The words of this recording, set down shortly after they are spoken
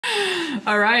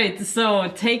All right,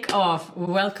 so take off.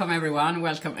 Welcome everyone,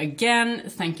 welcome again.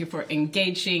 Thank you for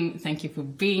engaging. Thank you for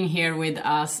being here with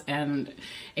us and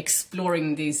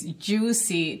exploring these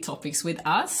juicy topics with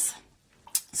us.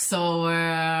 So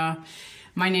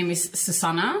my name is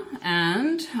Susanna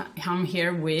and I'm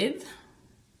here with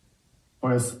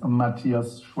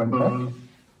Matthias Schwente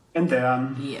and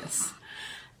Dan. Yes.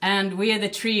 And we are the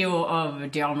trio of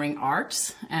Dearmouring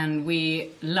Arts, and we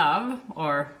love,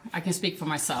 or I can speak for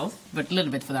myself, but a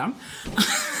little bit for them.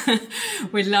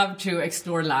 We love to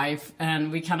explore life,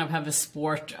 and we kind of have a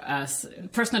sport as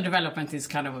personal development is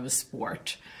kind of a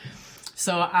sport.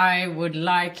 So I would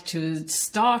like to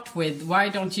start with, why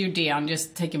don't you, Dan,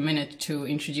 just take a minute to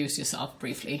introduce yourself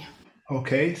briefly.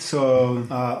 Okay, so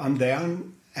I'm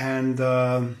Dan, and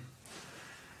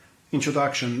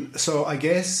introduction. So I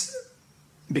guess,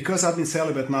 because I've been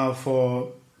celibate now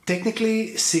for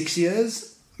technically 6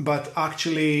 years, but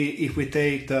actually if we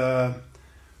take the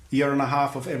year and a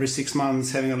half of every 6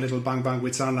 months having a little bang bang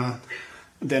with Sanna,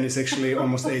 then it's actually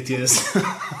almost 8 years.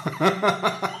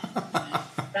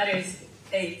 That is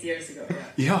 8 years ago,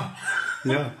 Yeah.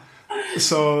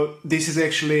 So this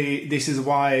is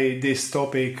why this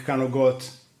topic kind of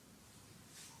got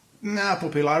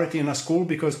popularity in a school,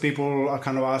 because people are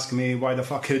kind of asking me, why the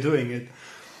fuck are you doing it?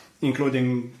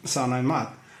 Including Sanna and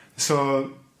Matt.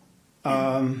 So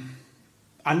I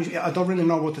don't really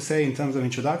know what to say in terms of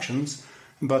introductions,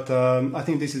 but I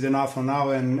think this is enough for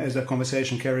now, and as the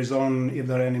conversation carries on, if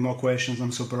there are any more questions,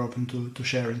 I'm super open to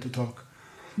share and to talk.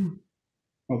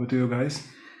 Over to you guys.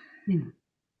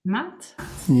 Matt?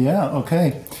 Yeah,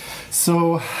 okay.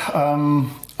 So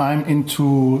I'm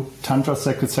into Tantra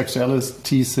sacred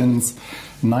sexuality since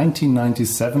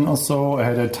 1997 or so. I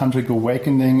had a tantric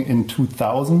awakening in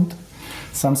 2000,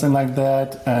 something like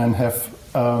that, and have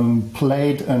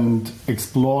played and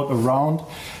explored around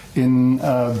in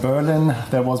Berlin.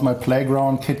 That was my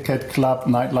playground, Kit Kat club,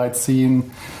 nightlight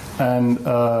scene, and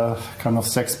kind of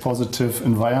sex positive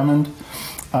environment.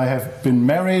 I have been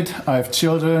married, I have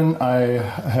children, I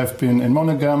have been in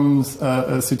monogamous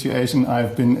situation,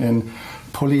 I've been in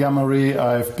polyamory,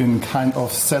 I've been kind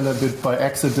of celibate by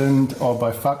accident or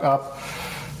by fuck up,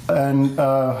 and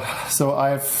so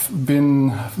I've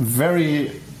been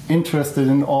very interested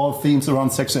in all themes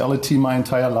around sexuality my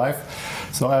entire life.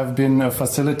 So I've been a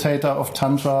facilitator of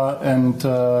Tantra and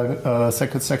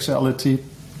sacred sexuality.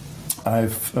 I'm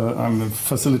a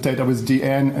facilitator with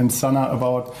Deanne and Sanna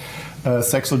about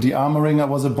sexual dearmoring. I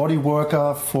was a body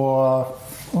worker for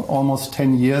almost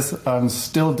 10 years. I'm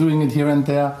still doing it here and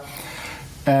there.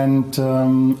 And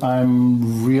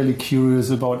I'm really curious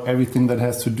about everything that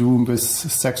has to do with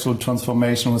sexual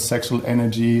transformation, with sexual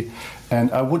energy.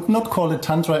 And I would not call it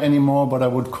Tantra anymore, but I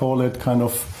would call it kind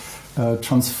of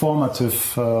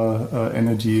transformative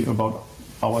energy about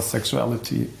our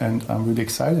sexuality. And I'm really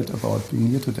excited about being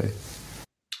here today.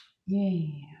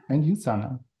 Yay. And you,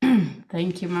 Sanna.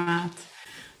 Thank you, Matt.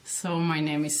 So my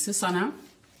name is Susanna.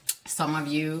 Some of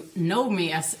you know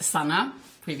me as Sanna.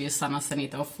 Previous Sanna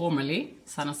Sanita, or formerly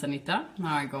Sanna Sanita.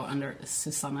 Now I go under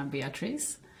Susanna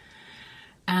Beatrice.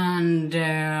 And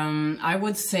I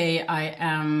would say I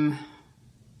am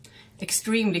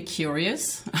extremely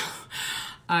curious.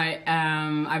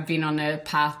 I've been on a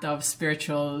path of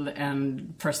spiritual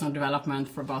and personal development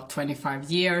for about 25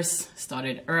 years.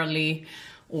 Started early.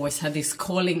 Always had this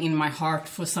calling in my heart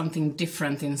for something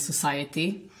different in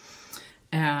society.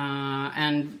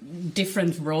 And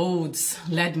different roads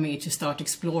led me to start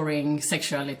exploring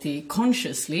sexuality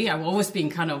consciously. I've always been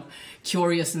kind of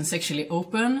curious and sexually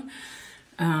open.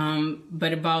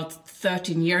 But about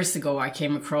 13 years ago, I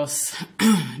came across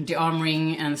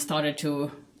Dearmouring and started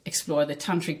to explore the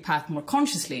tantric path more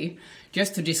consciously,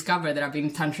 just to discover that I've been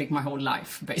tantric my whole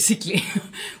life, basically,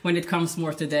 when it comes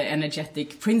more to the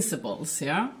energetic principles,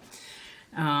 yeah?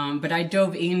 But I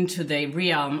dove into the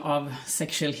realm of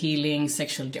sexual healing,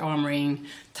 sexual dearmoring,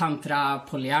 tantra,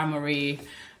 polyamory,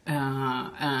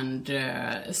 and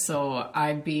so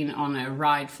I've been on a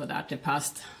ride for that the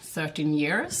past 13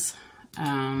 years.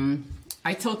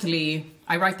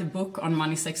 I write a book on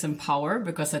money, sex and power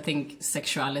because I think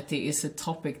sexuality is a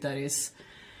topic that is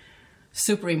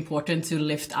super important to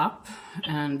lift up,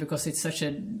 and because it's such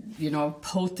a,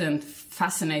 potent,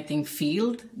 fascinating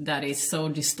field that is so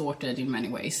distorted in many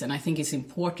ways. And I think it's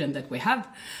important that we have,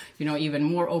 even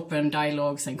more open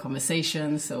dialogues and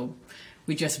conversations, so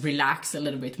we just relax a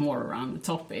little bit more around the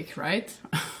topic, right?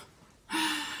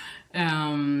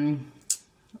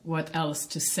 What else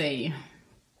to say?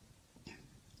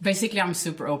 Basically, I'm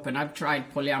super open. I've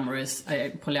tried polyamory.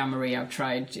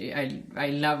 I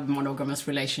love monogamous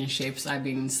relationships. I've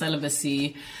been in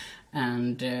celibacy.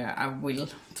 and I will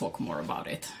talk more about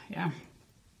it. Yeah.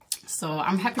 So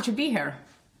I'm happy to be here.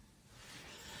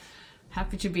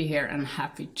 Happy to be here and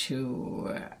happy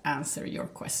to answer your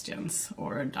questions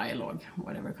or dialogue,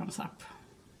 whatever comes up.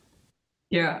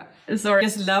 Yeah, sorry. I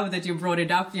just love that you brought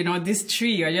it up. You know, this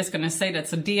tree, I'm just going to say that.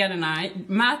 So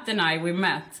Matt and I, we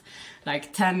met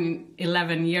like 10,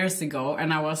 11 years ago. And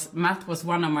Matt was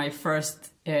one of my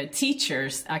first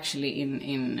teachers actually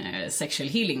in sexual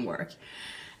healing work.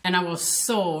 And I was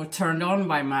so turned on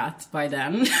by Matt by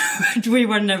then. We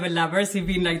were never lovers. He'd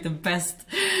been like the best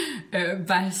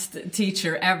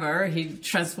teacher ever. He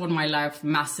transformed my life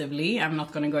massively. I'm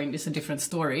not going to go into this, a different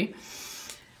story.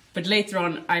 But later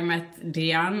on, I met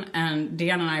Diane, and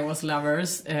Diane and I was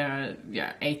lovers,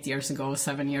 8 years ago,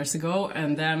 7 years ago.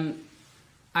 And then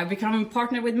I became a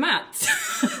partner with Matt.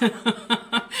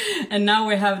 And now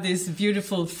we have this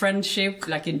beautiful friendship,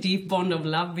 like a deep bond of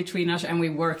love between us, and we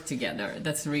work together.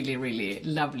 That's really, really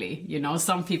lovely. You know,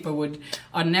 some people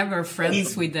are never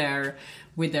friends with their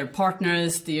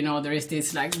partners. You know, there is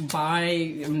this like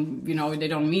you know, they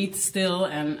don't meet still.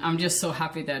 And I'm just so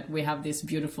happy that we have this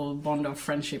beautiful bond of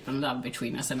friendship and love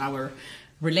between us, and our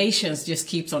relations just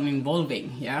keeps on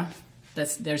evolving. Yeah.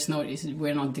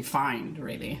 We're not defined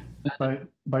really.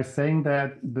 By saying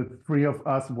that the three of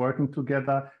us working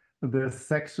together, the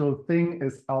sexual thing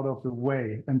is out of the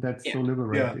way, and that's so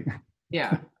liberating.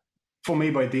 Yeah. For me,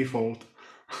 by default.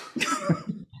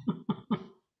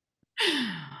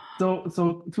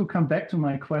 So to come back to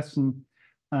my question,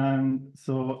 and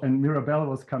Mirabelle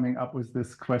was coming up with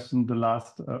this question the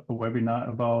last webinar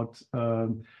about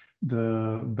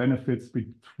the benefits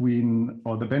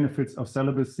the benefits of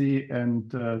celibacy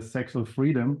and sexual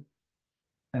freedom,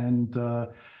 and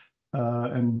the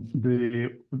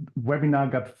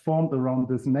webinar got formed around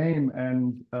this name,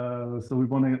 and so we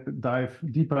want to dive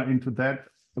deeper into that,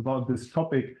 about this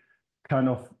topic, kind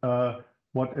of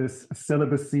what is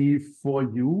celibacy for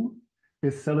you?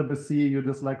 Is celibacy you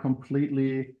just like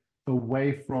completely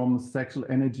away from sexual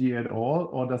energy at all,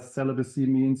 or does celibacy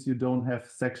means you don't have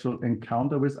sexual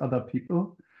encounter with other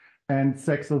people? And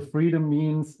sexual freedom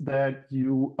means that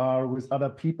you are with other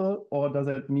people, or does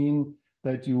it mean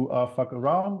that you are fuck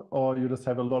around, or you just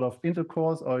have a lot of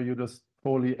intercourse, or you just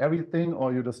totally everything,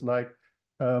 or you just like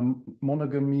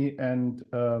monogamy and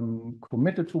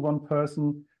committed to one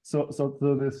person? So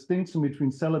the distinction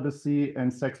between celibacy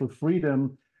and sexual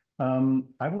freedom,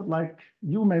 I would like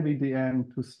you, maybe,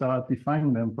 Deanne, to start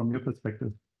defining them from your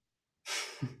perspective.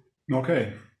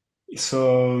 Okay.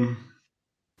 So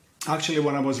actually,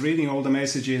 when I was reading all the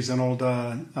messages and all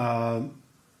the,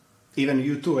 even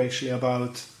you too, actually,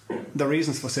 about the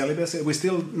reasons for celibacy,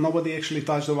 nobody actually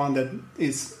touched the one that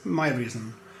is my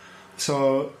reason.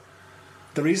 So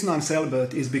the reason I'm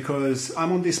celibate is because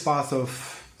I'm on this path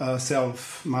of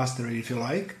self-mastery, if you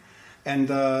like. And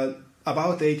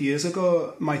about 8 years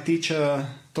ago, my teacher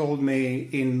told me,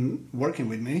 in working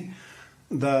with me,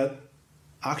 that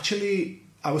actually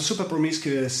I was super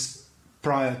promiscuous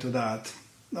prior to that,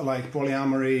 like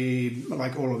polyamory,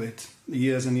 like all of it,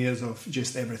 years and years of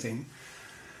just everything.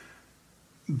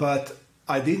 But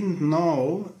I didn't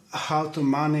know how to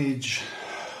manage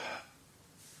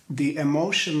the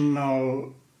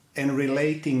emotional and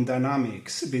relating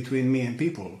dynamics between me and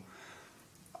people.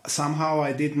 Somehow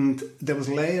there was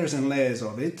layers and layers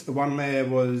of it. One layer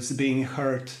was being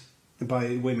hurt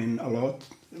by women a lot,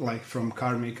 like from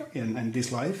karmic and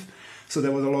this life. So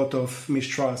there was a lot of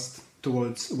mistrust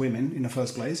towards women in the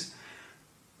first place.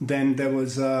 Then there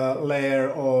was a layer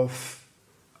of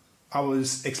I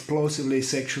was explosively,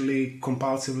 sexually,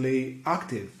 compulsively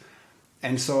active.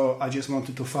 And so I just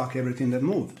wanted to fuck everything that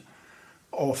moved,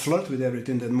 or flirt with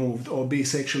everything that moved, or be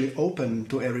sexually open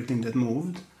to everything that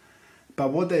moved.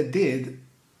 But what they did,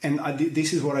 and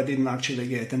this is what I didn't actually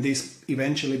get, and this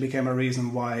eventually became a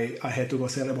reason why I had to go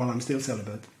celibate while I'm still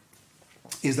celibate,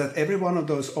 is that every one of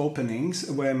those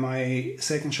openings where my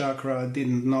second chakra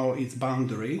didn't know its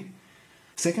boundary.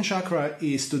 Second chakra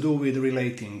is to do with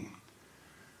relating.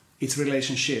 It's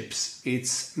relationships.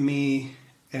 It's me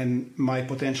and my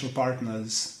potential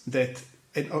partners, that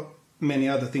and many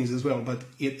other things as well. But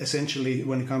it essentially,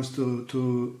 when it comes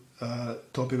to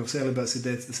topic of celibacy,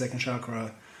 that's the second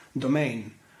chakra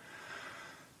domain.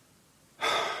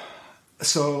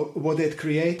 So what it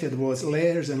created was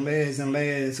layers and layers and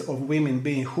layers of women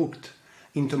being hooked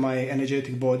into my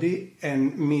energetic body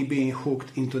and me being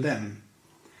hooked into them.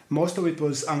 Most of it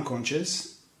was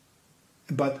unconscious,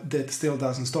 but that still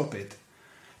doesn't stop it.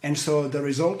 And so the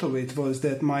result of it was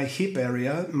that my hip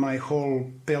area, my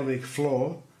whole pelvic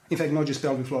floor, in fact, not just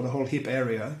pelvic floor, the whole hip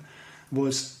area,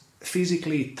 was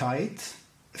physically tight,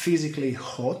 physically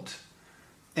hot,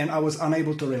 and I was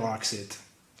unable to relax it.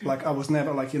 Like I was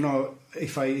never like, you know,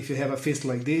 if you have a fist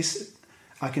like this,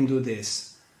 I can do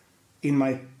this. In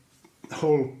my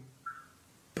whole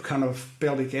kind of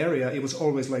pelvic area, it was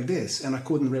always like this, and I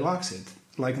couldn't relax it.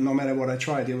 Like no matter what I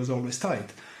tried, it was always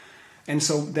tight. And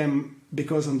so then,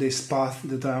 because on this path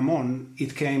that I'm on,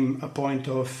 it came a point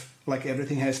of like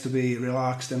everything has to be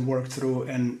relaxed and worked through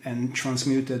and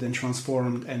transmuted and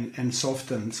transformed and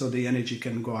softened so the energy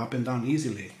can go up and down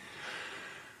easily.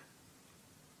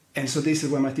 And so this is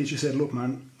when my teacher said, look,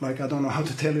 man, like I don't know how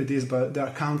to tell you this, but there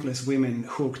are countless women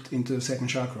hooked into the second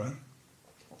chakra.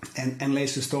 And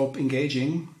unless you stop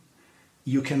engaging,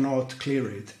 you cannot clear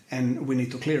it. And we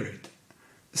need to clear it.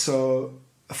 So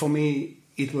for me,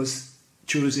 it was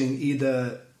choosing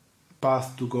either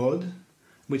path to God,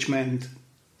 which meant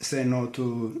say no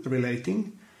to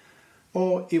relating,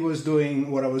 or it was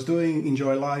doing what I was doing,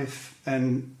 enjoy life,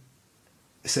 and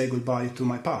say goodbye to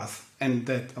my path. And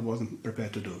that I wasn't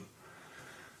prepared to do.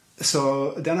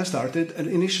 So then I started, and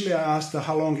initially I asked her,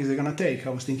 how long is it going to take?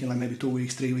 I was thinking like maybe 2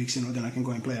 weeks, 3 weeks, you know, then I can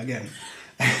go and play again.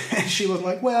 And she was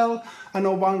like, well, I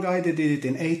know one guy that did it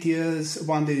in 8 years,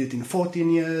 one did it in 14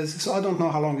 years, so I don't know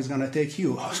how long it's going to take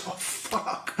you. I was like, oh,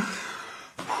 fuck.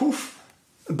 Oof.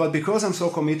 But because I'm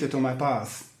so committed to my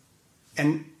path,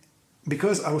 and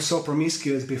because I was so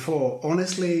promiscuous before,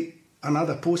 honestly,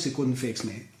 another pussy couldn't fix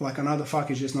me. Like another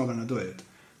fuck is just not going to do it.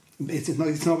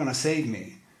 It's not going to save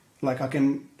me. Like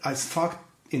I fucked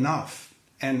enough,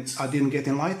 and I didn't get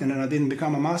enlightened, and I didn't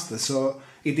become a master. So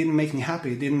it didn't make me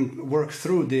happy. It didn't work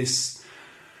through this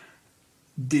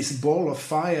ball of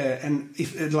fire. And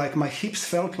like my hips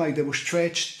felt like they were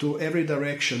stretched to every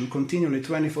direction, continually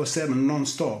 24/7,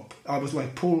 non-stop. I was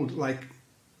like pulled, like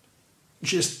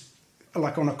just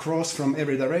like on a cross from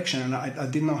every direction, and I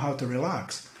didn't know how to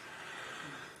relax.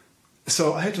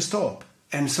 So I had to stop.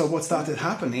 And so what started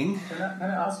happening... Can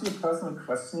I ask you a personal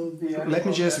question? Let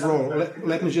me just roll.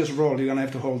 Let me just roll. You're going to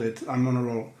have to hold it. I'm on a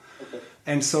roll. Okay.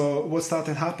 And so what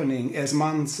started happening as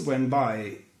months went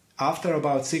by, after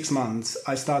about 6 months,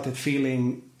 I started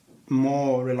feeling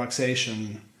more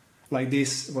relaxation. Like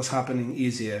this was happening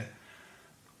easier.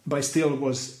 But I still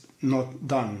was not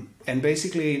done. And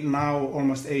basically now,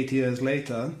 almost 8 years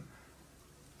later,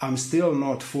 I'm still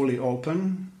not fully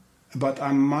open, but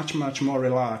I'm much, much more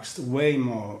relaxed, way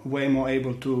more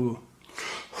able to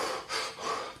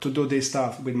do this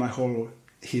stuff with my whole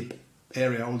hip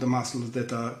area, all the muscles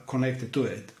that are connected to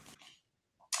it.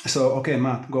 So, okay,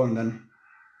 Matt, go on then.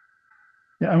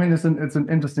 Yeah, I mean, it's an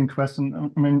interesting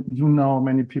question. I mean,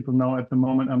 many people know at the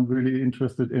moment I'm really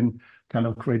interested in kind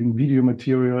of creating video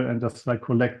material and just like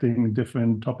collecting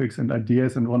different topics and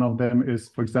ideas. And one of them is,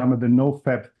 for example, the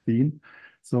no-fap theme.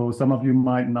 So some of you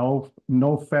might know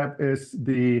no-fap is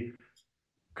the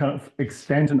kind of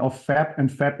extension of fap,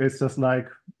 and fap is just like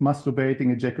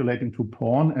masturbating, ejaculating to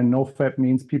porn, and no-fap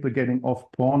means people getting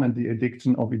off porn and the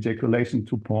addiction of ejaculation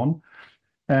to porn.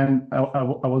 And I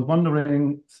was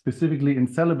wondering specifically in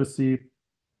celibacy,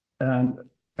 and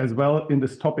as well in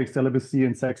this topic, celibacy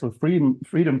and sexual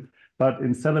freedom, but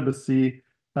in celibacy,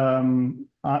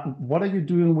 what are you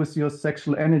doing with your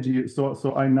sexual energy?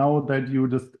 So I know that you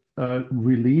just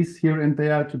release here and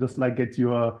there to just like get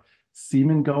your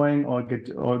semen going or get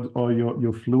or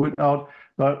your fluid out.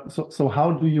 But so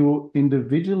how do you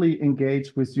individually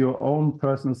engage with your own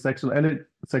personal sexual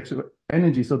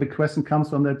energy? So the question comes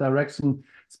from that direction,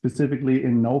 specifically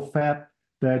in no-fap,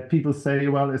 that people say,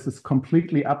 well, this is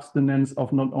completely abstinence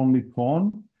of not only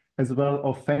porn, as well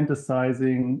of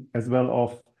fantasizing, as well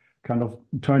of kind of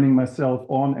turning myself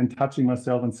on and touching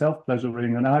myself and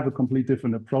self-pleasuring. And I have a completely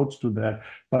different approach to that.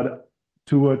 But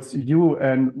towards you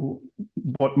and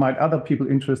what might other people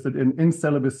interested in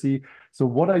celibacy. So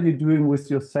what are you doing with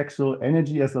your sexual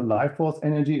energy as a life force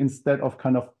energy instead of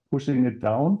kind of pushing it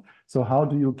down? So how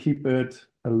do you keep it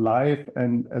alive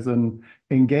and as an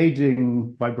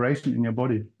engaging vibration in your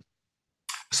body?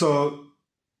 So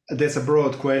that's a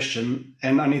broad question,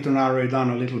 and I need to narrow it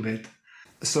down a little bit.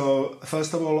 So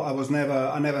first of all, I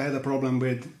never had a problem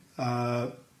with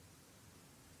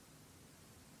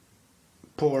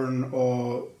porn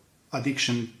or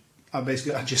addiction. I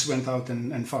just went out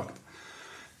and fucked.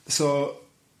 So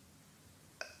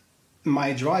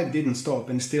my drive didn't stop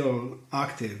and still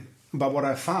active. But what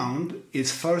I found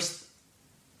is first,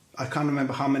 I can't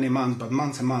remember how many months, but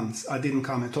months and months, I didn't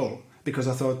come at all because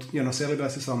I thought,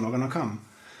 celibacy, so I'm not going to come.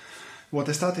 What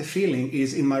I started feeling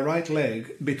is in my right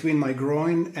leg, between my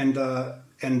groin and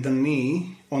the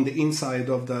knee, on the inside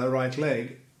of the right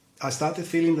leg, I started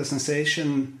feeling the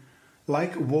sensation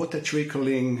like water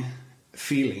trickling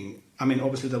feeling. I mean,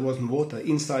 obviously there wasn't water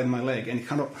inside my leg, and it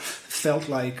kind of felt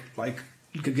like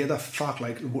get a fuck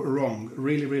like wrong,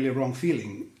 really, really wrong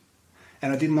feeling.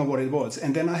 And I didn't know what it was.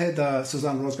 And then I had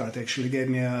Susanne Rosgaard actually gave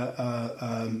me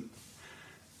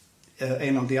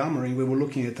anal dearmoring. We were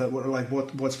looking at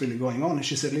what's really going on. And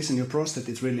she said, listen, your prostate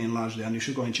is really enlarged there and you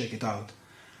should go and check it out.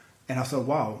 And I thought,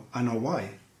 wow, I know why.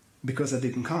 Because I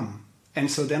didn't come. And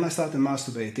so then I started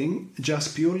masturbating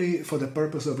just purely for the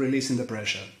purpose of releasing the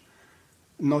pressure.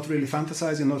 Not really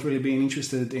fantasizing, not really being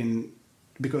interested in,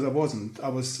 because I wasn't. I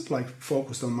was like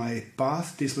focused on my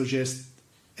path. This was just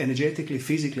energetically,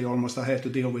 physically almost, I had to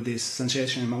deal with this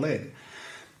sensation in my leg.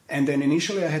 And then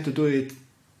initially I had to do it,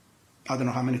 I don't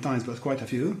know how many times, but quite a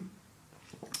few.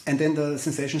 And then the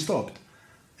sensation stopped.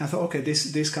 And I thought, okay,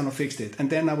 this kind of fixed it. And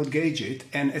then I would gauge it.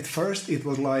 And at first it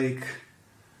was like,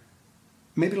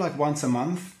 maybe like once a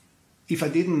month. If I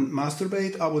didn't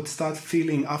masturbate, I would start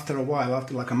feeling after a while,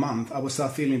 after like a month, I would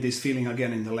start feeling this feeling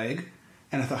again in the leg.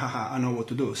 And I thought, haha, I know what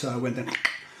to do. So I went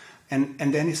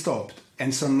and then it stopped.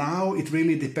 And so now it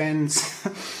really depends,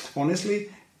 honestly,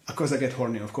 because I get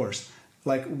horny, of course.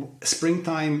 Like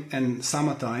springtime and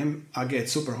summertime, I get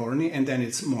super horny, and then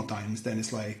it's more times. Then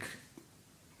it's like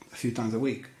a few times a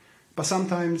week. But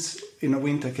sometimes in the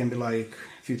winter it can be like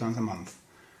a few times a month.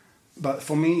 But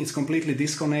for me, it's completely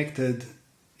disconnected.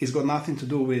 It's got nothing to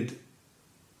do with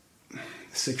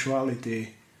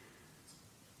sexuality.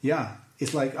 Yeah,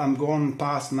 it's like I'm gone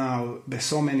past now by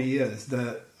so many years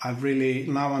that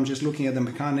now I'm just looking at the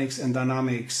mechanics and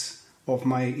dynamics of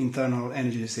my internal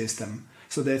energy system.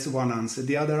 So that's one answer.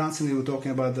 The other answer, we were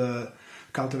talking about the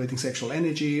cultivating sexual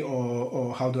energy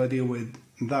or how do I deal with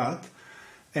that.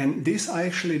 And this I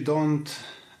actually don't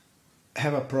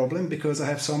have a problem because I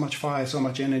have so much fire, so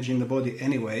much energy in the body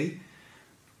anyway.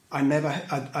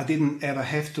 I didn't ever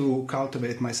have to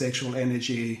cultivate my sexual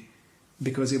energy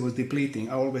because it was depleting.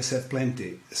 I always have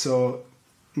plenty. So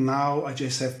now I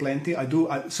just have plenty.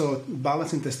 So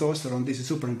balancing testosterone, this is a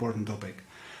super important topic.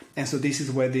 And so this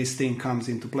is where this thing comes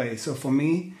into play. So for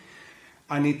me,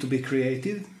 I need to be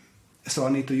creative. So I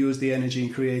need to use the energy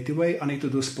in a creative way. I need to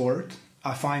do sport.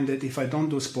 I find that if I don't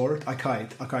do sport, I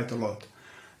kite a lot.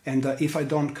 And if I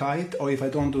don't kite or if I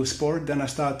don't do sport, then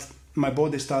my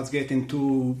body starts getting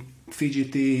too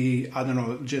fidgety. I don't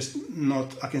know,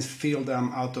 I can feel that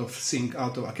I'm out of sync,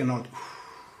 I cannot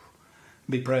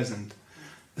be present.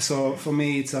 So for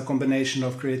me, it's a combination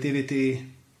of creativity.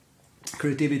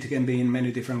 Creativity can be in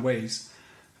many different ways.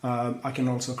 I can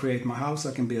also create my house.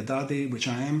 I can be a daddy, which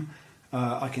I am.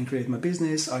 I can create my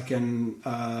business. I can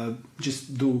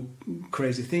just do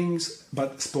crazy things.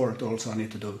 But sport also I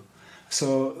need to do.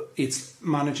 So it's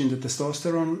managing the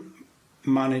testosterone,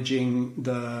 managing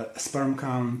the sperm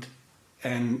count,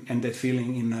 and that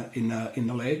feeling in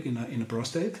the leg, in the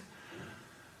prostate.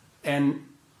 And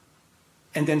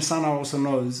then Sana also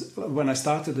knows when I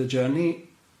started the journey,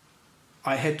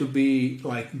 I had to be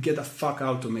like, get the fuck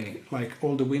out of me. Like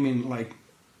all the women, like,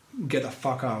 get the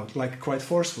fuck out, like quite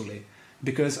forcefully.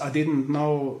 Because I didn't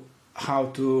know how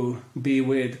to be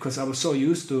with, because I was so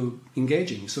used to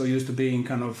engaging, so used to being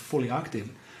kind of fully active.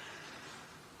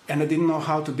 And I didn't know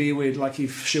how to be with, like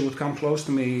if she would come close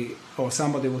to me or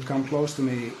somebody would come close to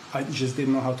me, I just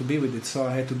didn't know how to be with it. So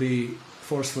I had to be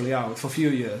forcefully out for a few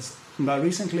years. But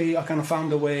recently I kind of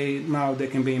found a way now they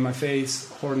can be in my face,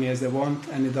 horny as they want,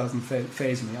 and it doesn't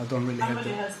faze me. I don't really Somebody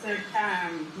have has their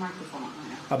microphone on.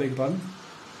 I beg your pardon?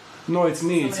 No, it's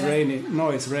me. It's rainy. No,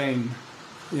 it's rain.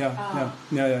 Yeah,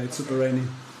 it's super rainy.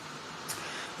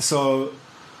 So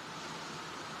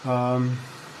now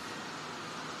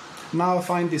I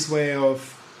find this way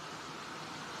of,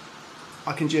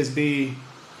 I can just be,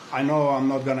 I know I'm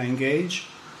not gonna engage.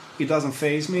 It doesn't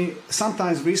faze me.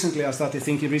 Sometimes recently I started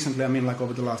thinking, I mean like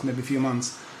over the last maybe few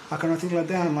months, I kind of think like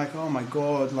that, I'm like, oh my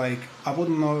God, like I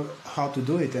wouldn't know how to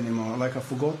do it anymore. Like I've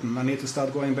forgotten. I need to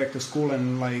start going back to school,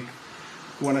 and like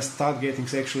when I start getting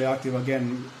sexually active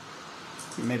again,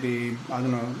 maybe, I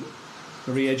don't know,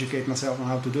 re-educate myself on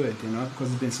how to do it, you know,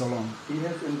 because it's been so long. He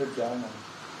has in the vagina.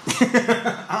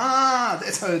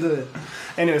 That's how you do it.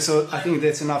 Anyway, so I think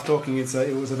that's enough talking.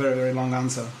 It was a very, very long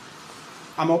answer.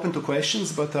 I'm open to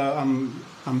questions, but I'm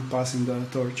passing the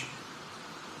torch.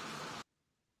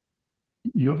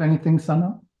 You have anything,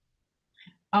 Sana?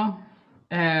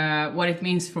 What it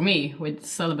means for me with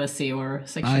celibacy or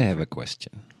sexual. I have a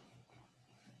question.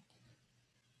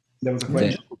 There was a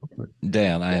question.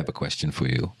 Dan, I have a question for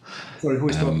you. Sorry, who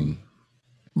is talking?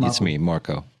 It's me,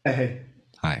 Marco. Hey.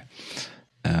 Hi.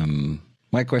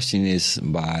 My question is,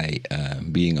 by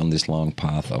being on this long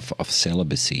path of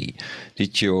celibacy,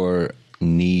 did your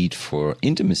need for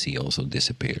intimacy also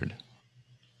disappeared?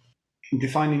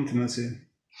 Define intimacy.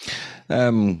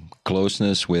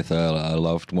 Closeness with a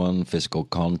loved one, physical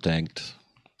contact,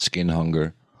 skin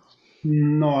hunger?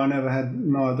 No, I never had.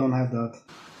 No, I don't have that.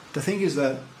 The thing is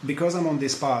that because I'm on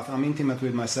this path, I'm intimate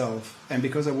with myself, and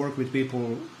because I work with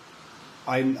people,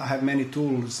 I have many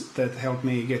tools that help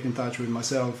me get in touch with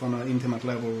myself on an intimate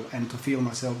level and to feel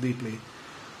myself deeply,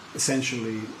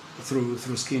 essentially through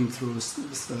skin, through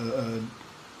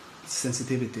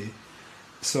sensitivity.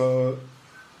 So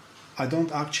I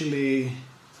don't actually.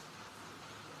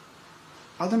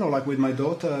 I don't know. Like with my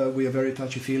daughter, we are very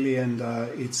touchy-feely, and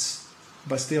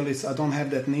but still, I don't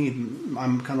have that need.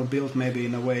 I'm kind of built maybe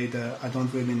in a way that I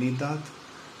don't really need that,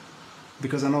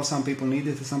 because I know some people need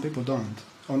it and some people don't,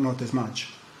 or not as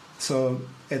much. So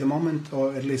at the moment,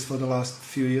 or at least for the last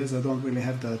few years, I don't really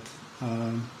have that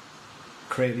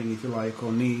craving, if you like,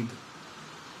 or need.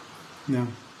 Yeah.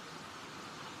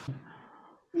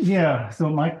 Yeah, so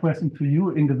my question to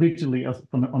you individually,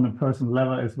 on a personal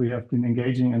level, as we have been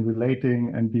engaging and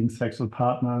relating and being sexual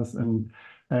partners, and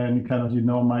kind of,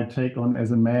 my take on,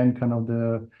 as a man, kind of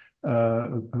the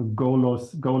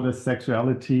goalless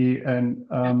sexuality, and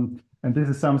this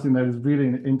is something that is really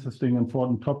an interesting,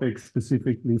 important topic,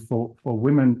 specifically for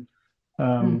women,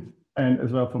 and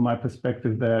as well from my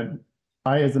perspective, that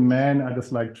I, as a man, I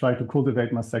just like try to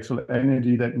cultivate my sexual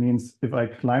energy. That means if I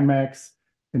climax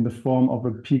in the form of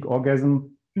a peak orgasm,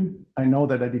 I know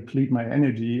that I deplete my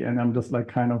energy, and I'm just like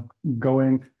kind of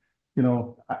going,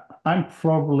 I'm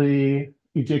probably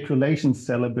ejaculation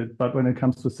celibate, but when it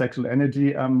comes to sexual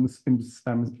energy, I'm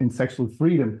in sexual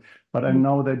freedom. But I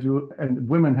know that you and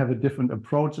women have a different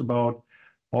approach about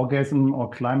orgasm or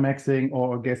climaxing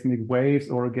or orgasmic waves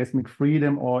or orgasmic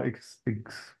freedom or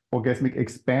orgasmic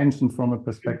expansion from a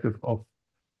perspective of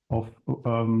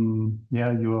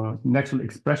your natural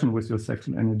expression with your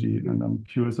sexual energy. And I'm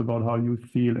curious about how you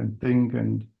feel and think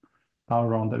and are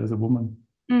around that as a woman.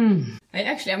 I'm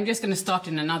just going to start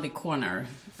in another corner.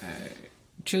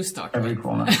 To start every with.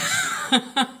 Corner.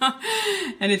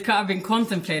 And I've been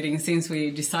contemplating since we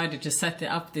decided to set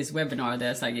up this webinar.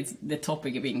 There's like it's the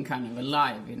topic being kind of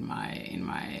alive in my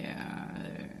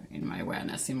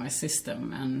awareness, in my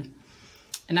system, and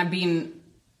I've been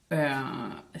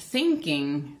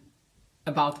thinking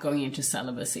about going into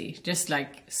celibacy, just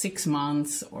like 6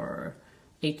 months or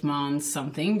 8 months,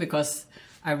 something, because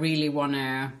I really want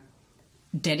to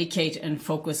dedicate and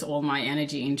focus all my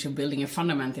energy into building a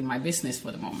fundament in my business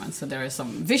for the moment. So there are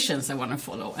some visions I want to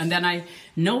follow. And then I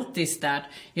noticed that,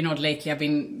 lately I've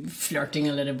been flirting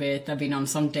a little bit. I've been on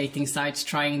some dating sites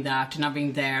trying that, and I've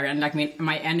been there, and like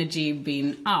my energy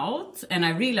been out, and I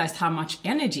realized how much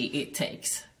energy it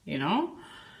takes,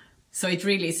 So it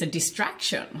really is a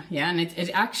distraction, and it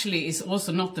actually is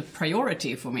also not the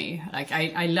priority for me. Like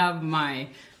I love my,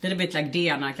 little bit like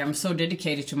Dian, like I'm so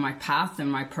dedicated to my path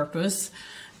and my purpose,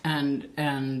 and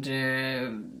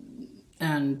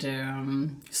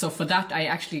so for that I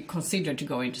actually consider to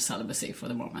go into celibacy for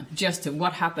the moment. Just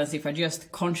what happens if I just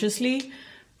consciously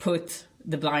put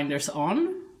the blinders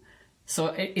on.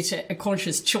 So it's a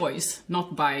conscious choice,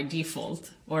 not by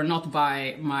default or not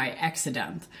by my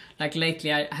accident. Like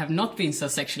lately, I have not been so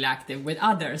sexually active with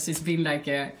others. It's been like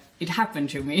it happened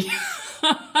to me.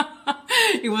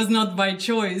 It was not by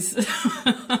choice.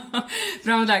 But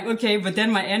I'm like, okay, but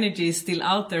then my energy is still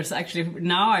out there. So actually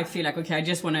now I feel like, okay, I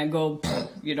just want to go,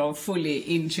 fully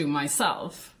into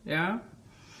myself. Yeah.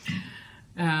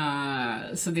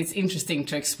 So it's interesting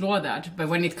to explore that. But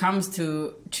when it comes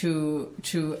to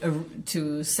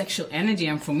sexual energy,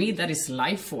 and for me that is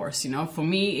life force. For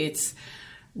me it's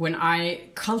when I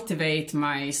cultivate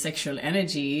my sexual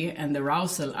energy and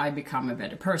arousal, I become a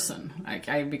better person. Like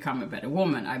I become a better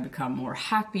woman. I become more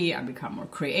happy. I become more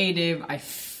creative.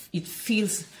 It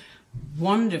feels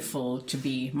wonderful to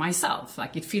be myself.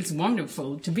 Like it feels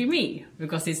wonderful to be me,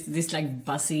 because it's this like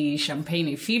buzzy,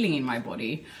 champagne feeling in my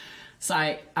body. So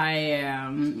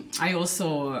I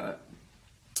also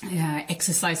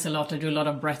exercise a lot. I do a lot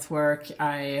of breath work.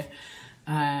 I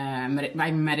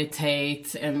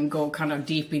meditate and go kind of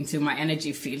deep into my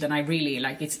energy field, and I really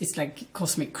like it's like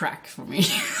cosmic crack for me.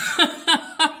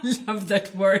 I love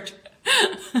that word.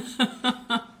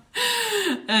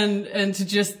 And to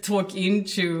just talk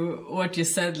into what you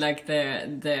said, like the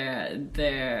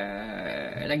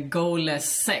like goalless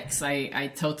sex, I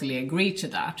totally agree to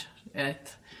that.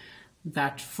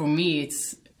 That for me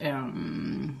it's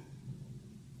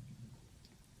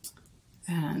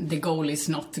the goal is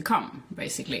not to come,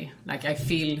 basically. Like I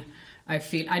feel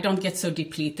I don't get so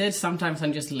depleted. Sometimes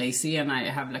I'm just lazy and I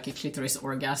have like a clitoris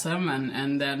orgasm,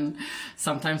 and then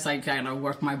sometimes I kind of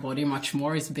work my body much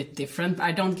more. It's a bit different.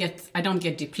 I don't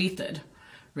get depleted.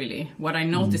 really. What I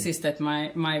notice is that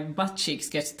my butt cheeks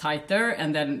get tighter,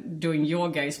 and then doing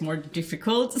yoga is more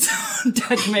difficult.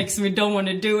 That makes me don't want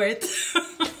to do it.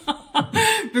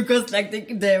 Because like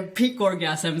the peak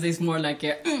orgasms is more like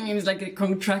it's like a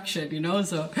contraction, you know,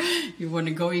 so you want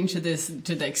to go into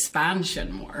the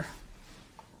expansion more.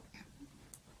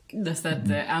 Does that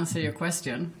answer your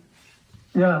question?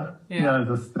 Yeah.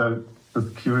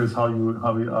 Just curious how you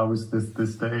are with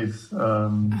this days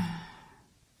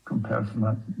compared to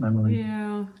my memory.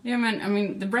 Yeah, man. I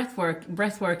mean, the breath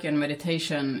work and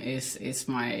meditation is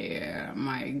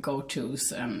my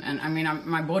go-tos, and I mean,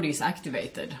 my body is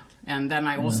activated, and then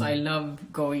I love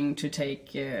going to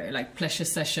take like pleasure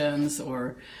sessions,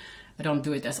 or I don't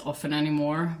do it as often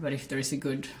anymore. But if there is a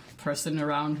good person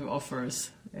around who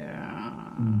offers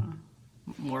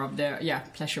more of their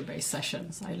pleasure-based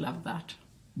sessions, I love that.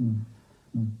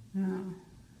 Yeah.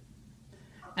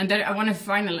 And then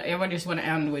I just want to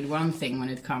end with one thing when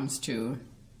it comes to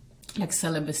like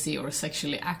celibacy or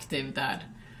sexually active, that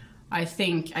I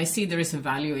think I see there is a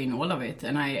value in all of it,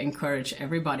 and I encourage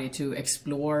everybody to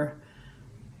explore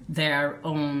their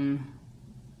own.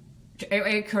 I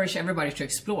encourage everybody to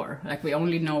explore. Like, we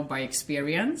only know by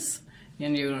experience,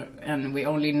 and we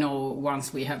only know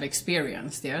once we have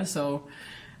experienced. Yeah, so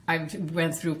I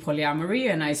went through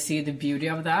polyamory and I see the beauty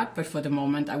of that, but for the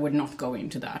moment I would not go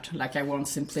into that. Like, I want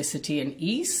simplicity and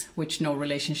ease, which no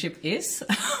relationship is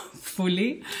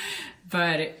fully.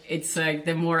 But it's like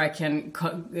the more I can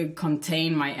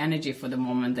contain my energy for the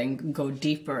moment and go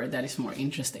deeper, that is more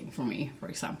interesting for me, for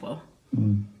example.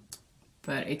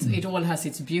 But it all has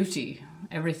its beauty.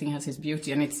 Everything has its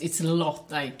beauty, and it's a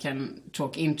lot I can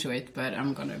talk into it, but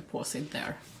I'm gonna pause it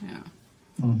there.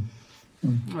 Yeah.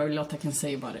 Or a lot I can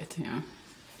say about it. Yeah.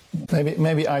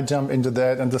 Maybe I jump into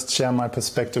that and just share my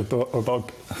perspective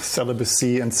about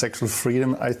celibacy and sexual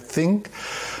freedom. I think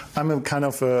I'm a kind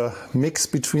of a mix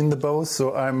between the both.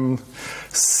 So I'm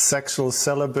sexual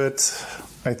celibate,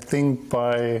 I think,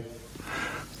 by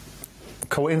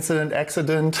coincident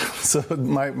accident. So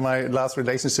my last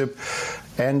relationship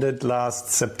ended last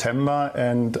September,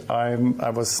 and I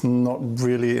was not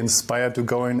really inspired to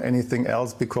go in anything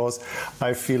else, because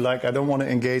I feel like I don't want to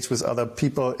engage with other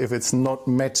people if it's not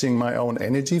matching my own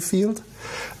energy field,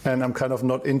 and I'm kind of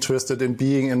not interested in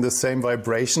being in the same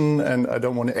vibration, and I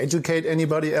don't want to educate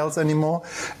anybody else anymore.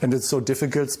 And it's so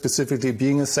difficult, specifically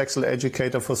being a sexual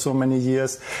educator for so many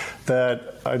years,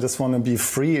 that I just want to be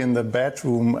free in the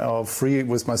bedroom, or free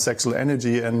with my sexual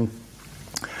energy. And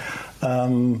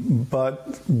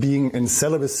but being in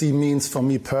celibacy means, for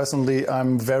me personally,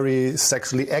 I'm very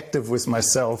sexually active with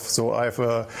myself. So I have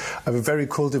a very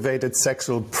cultivated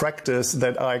sexual practice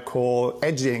that I call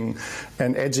edging.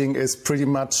 And edging is pretty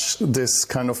much this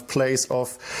kind of place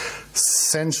of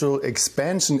sensual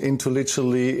expansion into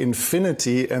literally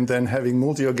infinity, and then having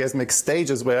multi-orgasmic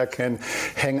stages where I can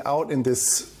hang out in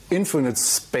this infinite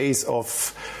space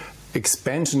of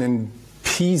expansion and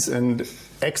peace and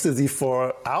ecstasy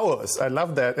for hours. I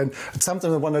love that. And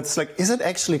sometimes I wonder, it's like, is it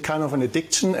actually kind of an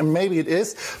addiction? And maybe it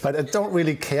is, but I don't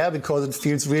really care, because it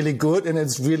feels really good and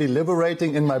it's really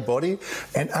liberating in my body.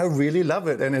 And I really love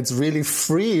it. And it's really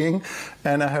freeing.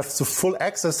 And I have the full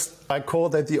access. I call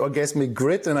that the orgasmic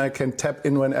grid, and I can tap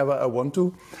in whenever I want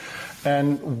to.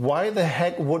 And why the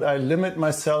heck would I limit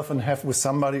myself and have with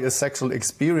somebody a sexual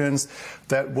experience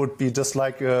that would be just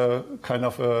like a kind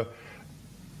of a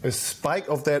spike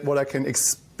of that, what I can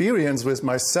experience with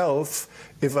myself,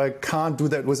 if I can't do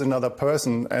that with another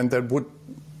person? And that would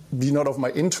be not of my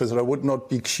interest, or I would not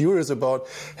be curious about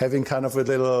having kind of a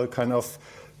little kind of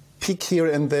peak here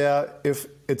and there if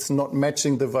it's not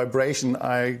matching the vibration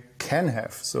I can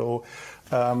have. So,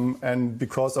 and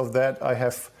because of that, I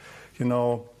have,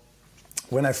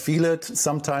 when I feel it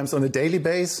sometimes on a daily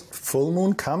basis, full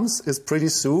moon comes, is pretty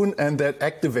soon, and that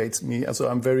activates me. So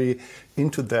I'm very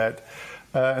into that.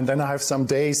 And then I have some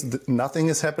days that nothing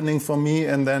is happening for me,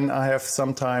 and then I have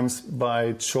sometimes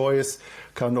by choice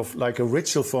kind of like a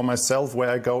ritual for myself where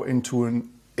I go into an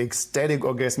ecstatic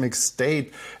orgasmic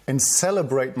state and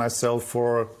celebrate myself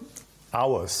for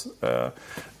hours.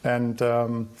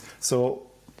 So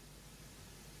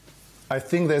I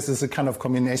think this is a kind of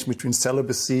combination between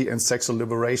celibacy and sexual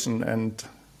liberation, and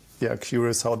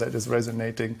curious how that is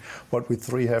resonating, what we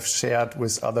three have shared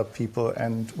with other people.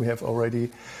 And we have already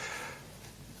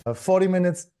 40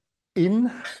 minutes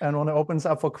in, and want to open this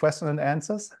up for questions and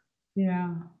answers.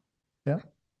 Yeah,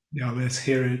 let's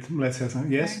hear it. Let's have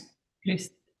some. Yes, okay.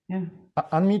 Please. Yeah,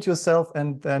 unmute yourself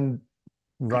and then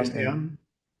run Christian. in.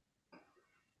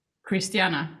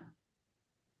 Christiana,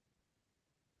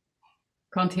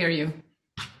 can't hear you.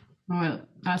 Well,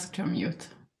 ask to mute.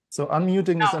 So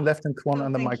unmuting is in left-hand corner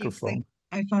on the thank microphone.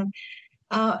 I found.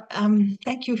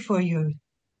 Thank you for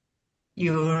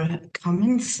your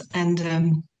comments,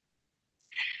 and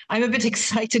I'm a bit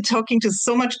excited talking to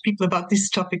so much people about this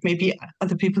topic. Maybe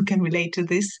other people can relate to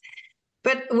this.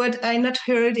 But what I not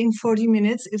heard in 40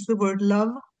 minutes is the word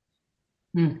love,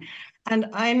 and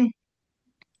I'm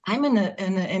in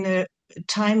a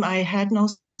time I had no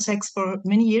sex for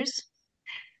many years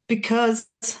because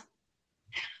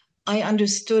I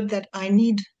understood that I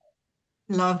need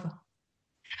love.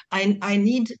 I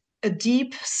need a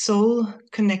deep soul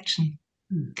connection.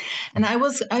 And I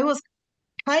was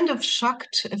kind of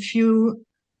shocked a few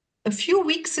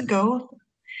weeks ago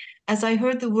as I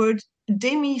heard the word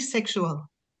demisexual.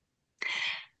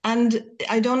 And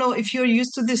I don't know if you're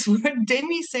used to this word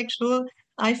demisexual.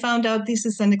 I found out this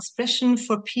is an expression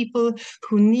for people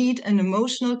who need an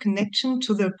emotional connection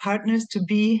to their partners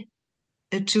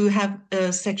to have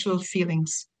sexual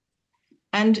feelings.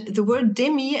 And the word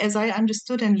demi, as I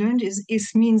understood and learned,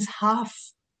 is means half.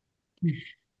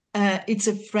 It's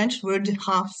a French word,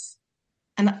 half.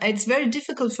 And it's very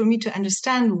difficult for me to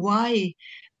understand why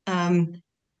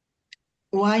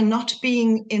not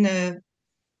being in a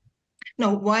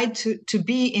why to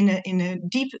be in a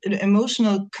deep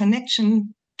emotional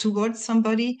connection towards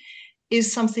somebody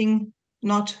is something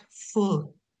not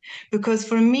full. Because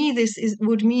for me,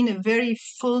 would mean a very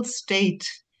full state,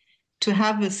 to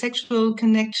have a sexual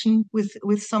connection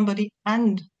with somebody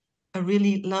and a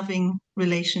really loving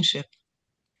relationship.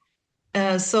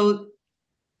 So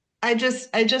I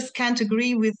just can't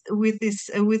agree with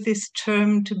this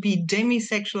term, to be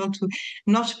demisexual, to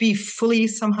not be fully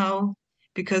somehow,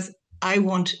 because I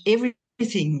want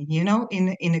everything,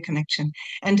 in a connection.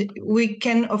 And we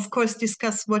can, of course,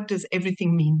 discuss what does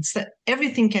everything mean. So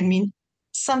everything can mean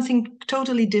something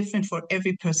totally different for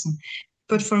every person.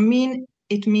 But for me,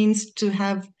 it means to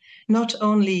have not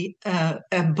only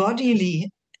a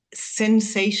bodily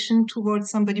sensation towards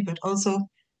somebody, but also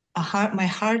my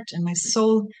heart and my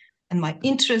soul and my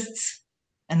interests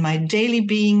and my daily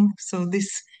being. So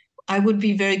I would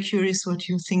be very curious what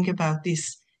you think about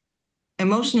this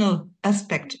emotional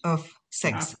aspect of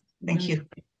sex. Thank you.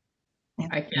 Yeah.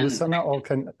 I can. Rosanna, or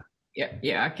can?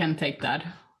 Yeah, I can take that.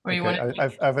 Or okay, you want?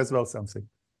 I've as well something.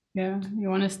 Yeah, you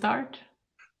want to start?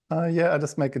 Yeah, I'll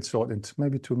just make it short, in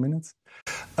maybe 2 minutes.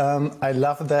 I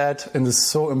love that, and it's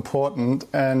so important.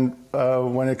 And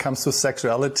when it comes to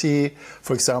sexuality,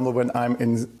 for example, when I'm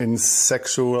in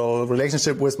sexual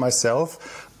relationship with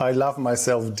myself, I love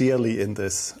myself dearly in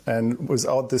this. And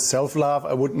without this self-love,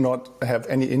 I would not have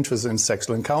any interest in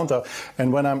sexual encounter.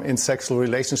 And when I'm in sexual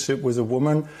relationship with a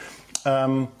woman,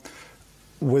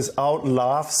 without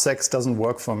love, sex doesn't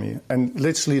work for me. And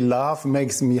literally, love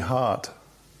makes me hard.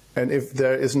 And if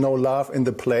there is no love in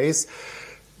the place,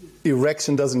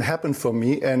 erection doesn't happen for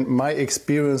me. And my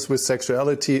experience with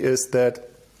sexuality is that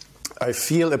I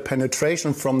feel a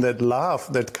penetration from that love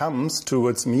that comes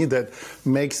towards me that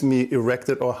makes me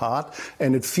erected or hard.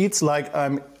 And it feels like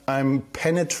I'm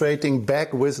penetrating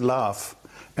back with love.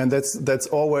 And that's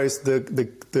always the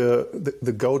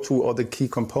go-to or the key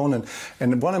component.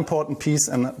 And one important piece,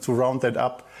 and to round that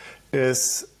up,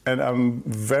 is, and I'm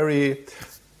very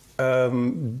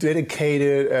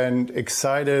dedicated and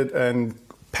excited and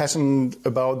passionate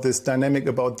about this dynamic,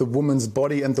 about the woman's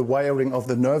body and the wiring of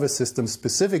the nervous system,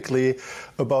 specifically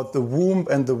about the womb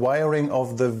and the wiring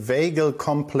of the vagal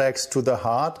complex to the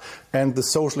heart and the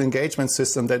social engagement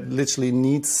system that literally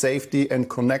needs safety and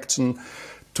connection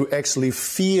to actually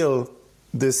feel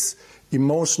this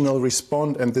emotional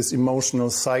response and this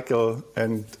emotional cycle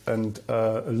and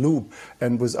loop.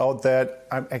 And without that,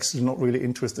 I'm actually not really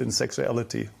interested in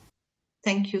sexuality.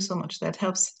 Thank you so much. That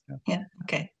helps. Yeah.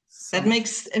 Okay. That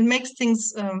makes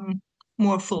things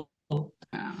more full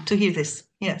to hear this.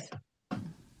 Yes.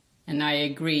 And I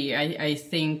agree. I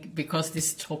think because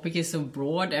this topic is so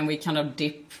broad and we kind of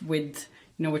dip with,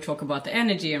 we talk about the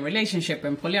energy and relationship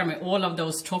and polyamory, all of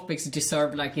those topics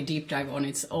deserve like a deep dive on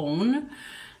its own.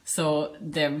 So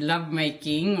the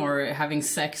lovemaking or having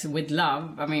sex with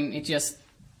love, I mean,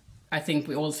 I think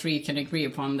we all three can agree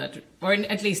upon that, or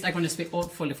at least I can speak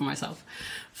fully for myself.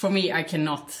 For me, I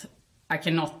cannot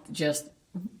just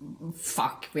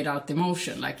fuck without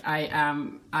emotion. Like I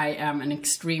am an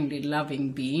extremely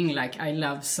loving being. Like I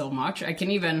love so much. I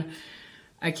can even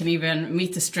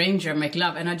meet a stranger, make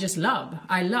love, and I just love.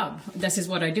 I love. This is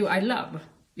what I do. I love.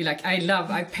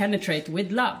 I penetrate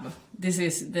with love. This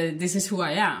is who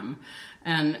I am.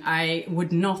 And I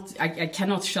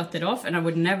cannot shut it off, and I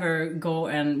would never go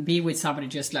and be with somebody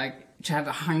just like to have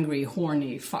a hungry,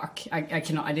 horny fuck. I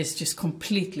cannot, it is just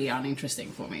completely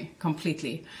uninteresting for me,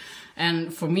 completely.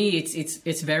 And for me,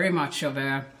 it's very much of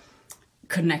a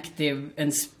connective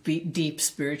and deep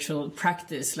spiritual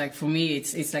practice. Like for me,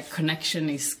 it's like connection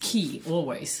is key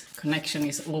always. Connection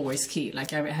is always key.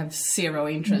 Like I have zero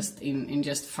interest in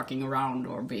just fucking around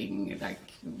or being like,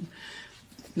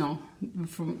 no,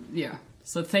 yeah.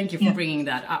 So thank you for bringing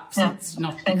that up. So it's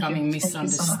not becoming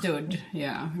misunderstood.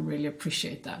 Yeah, I really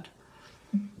appreciate that.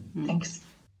 Thanks.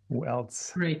 Who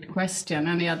else? Great question.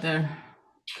 Any other?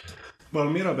 Well,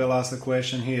 Mirabel asked a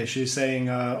question here. She's saying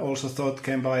also thought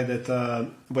came by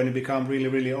that when you become really,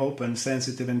 really open,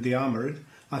 sensitive and de-armored,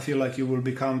 I feel like you will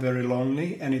become very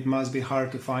lonely and it must be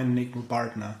hard to find an equal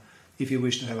partner if you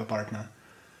wish to have a partner.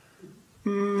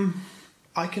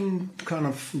 I can kind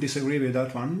of disagree with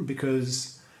that one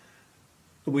because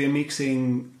we're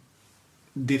mixing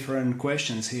different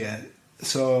questions here.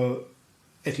 So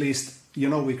at least, you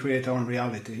know, we create our own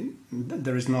reality.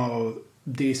 There is no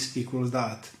this equals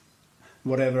that.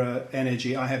 Whatever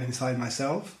energy I have inside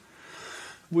myself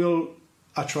will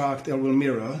attract or will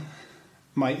mirror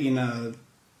my inner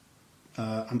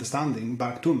understanding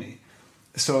back to me.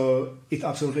 So it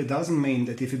absolutely doesn't mean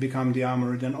that if you become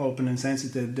de-armored and open and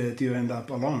sensitive that you end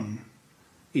up alone.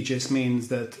 It just means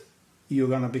that you're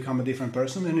going to become a different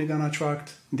person and you're going to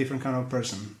attract a different kind of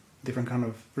person. Different kind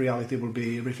of reality will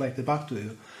be reflected back to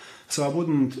you. So I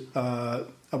wouldn't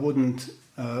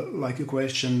like your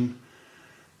question,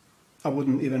 I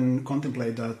wouldn't even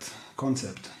contemplate that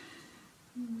concept.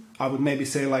 I would maybe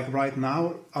say like right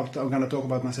now, I'm going to talk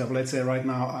about myself. Let's say right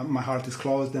now my heart is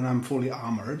closed and I'm fully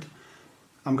armored.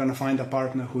 I'm going to find a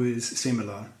partner who is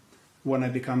similar. When I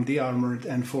become de-armored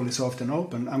and fully soft and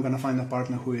open, I'm going to find a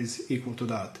partner who is equal to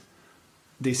that.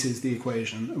 This is the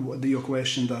equation. Your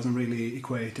question doesn't really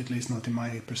equate, at least not in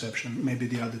my perception. Maybe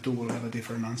the other two will have a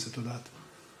different answer to that.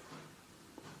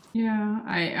 Yeah,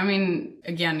 I mean,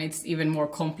 again, it's even more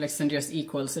complex than just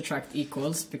equals attract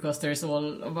equals, because there's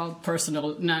all about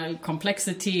personal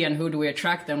complexity and who do we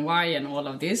attract and why and all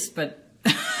of this. But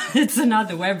it's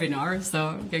another webinar,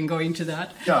 so we can go into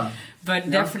that. Yeah. But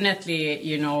definitely,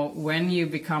 you know, when you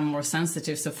become more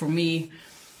sensitive, so for me,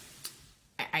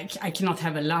 I cannot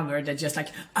have a lover that just like,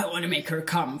 I want to make her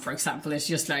come, for example. It's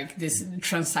just like this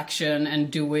transaction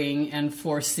and doing and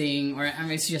forcing, or I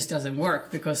mean, it just doesn't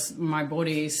work because my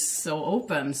body is so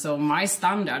open. So my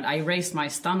standard, I raise my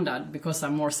standard because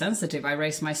I'm more sensitive. I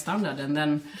raise my standard and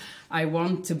then I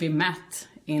want to be met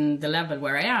in the level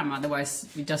where I am. Otherwise,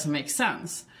 it doesn't make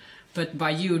sense. But by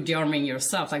you dearming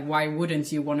yourself, like, why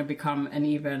wouldn't you want to become an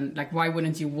even, like, why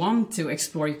wouldn't you want to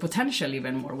explore your potential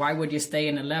even more? Why would you stay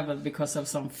in a level because of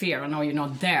some fear? I know you're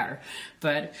not there,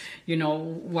 but, you know,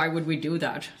 why would we do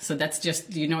that? So that's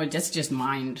just, you know, that's just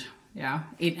mind. Yeah.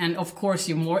 And of course,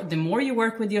 the more you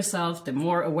work with yourself, the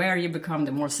more aware you become,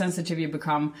 the more sensitive you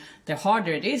become, the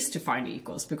harder it is to find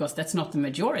equals, because that's not the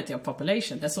majority of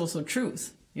population. That's also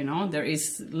truth. You know, there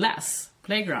is less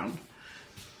playground.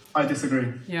 I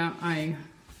disagree. Yeah, I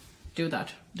do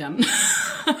that then.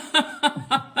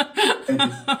 Thank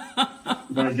you.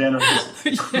 Very generous.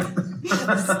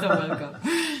 Yeah, so welcome.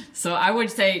 So I would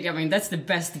say, I mean, that's the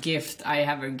best gift I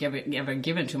ever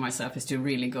given to myself, is to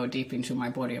really go deep into my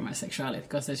body and my sexuality,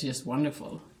 because it's just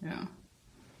wonderful. Yeah.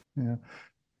 Yeah.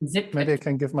 Zip Maybe I it.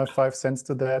 can give my 5 cents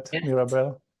to that, Yeah.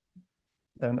 Mirabel.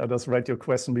 And I just read your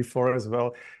question before as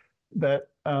well. That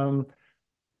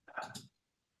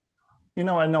you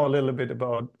know, I know a little bit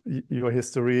about your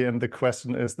history, and the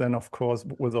question is then, of course,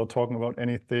 without talking about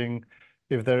anything,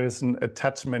 if there is an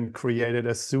attachment created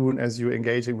as soon as you're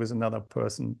engaging with another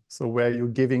person. So where you're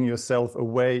giving yourself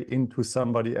away into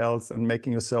somebody else and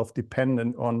making yourself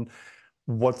dependent on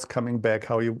what's coming back,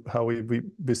 how you be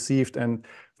received. And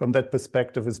from that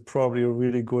perspective, it's probably a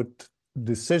really good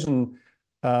decision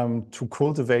to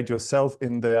cultivate yourself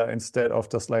in there, instead of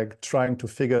just like trying to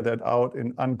figure that out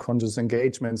in unconscious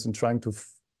engagements and trying to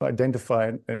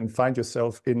identify and find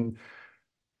yourself in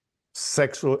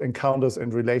sexual encounters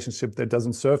and relationship that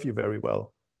doesn't serve you very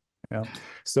well. Yeah.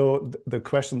 So the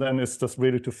question then is just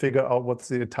really to figure out what's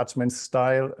the attachment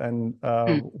style, and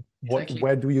exactly.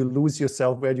 where do you lose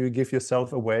yourself? Where do you give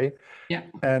yourself away? Yeah.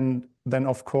 And then,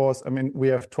 of course, I mean, we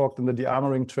have talked in the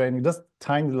Dearmouring training, just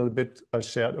tiny little bit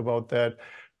shared about that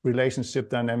relationship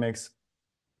dynamics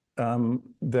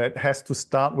that has to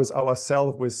start with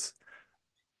ourselves, with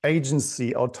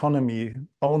agency, autonomy,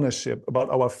 ownership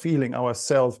about our feeling,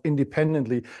 ourselves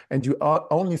independently. And you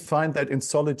only find that in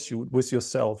solitude with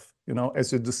yourself, you know,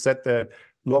 as you just said, that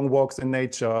long walks in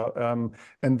nature,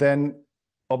 and then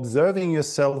observing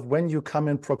yourself when you come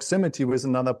in proximity with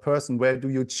another person. Where do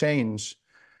you change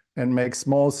and make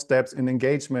small steps in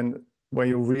engagement where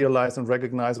you realize and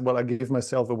recognize, well, I give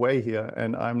myself away here,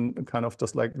 and I'm kind of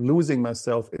just like losing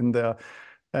myself in there.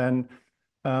 And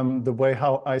the way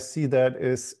how I see that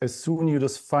is, as soon you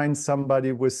just find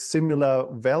somebody with similar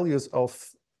values of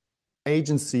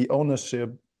agency,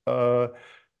 ownership,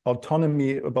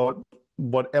 autonomy about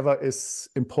whatever is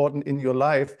important in your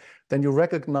life, then you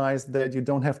recognize that you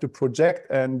don't have to project,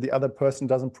 and the other person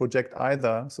doesn't project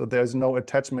either. So there's no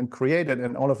attachment created,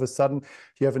 and all of a sudden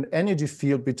you have an energy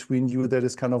field between you that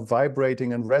is kind of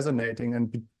vibrating and resonating,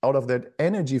 and out of that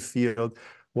energy field,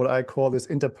 what I call this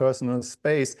interpersonal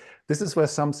space, this is where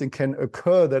something can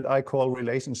occur that I call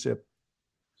relationship.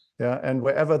 Yeah, and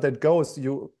wherever that goes,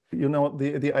 you know,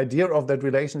 the idea of that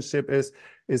relationship is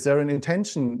there an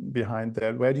intention behind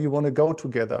that? Where do you want to go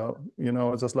together? You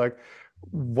know, it's just like,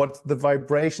 what's the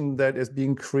vibration that is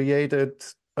being created,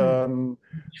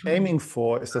 aiming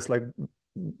for? It's just like,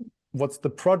 what's the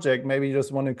project? Maybe you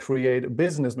just want to create a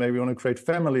business, maybe you want to create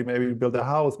family, maybe you build a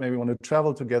house, maybe you want to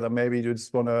travel together, maybe you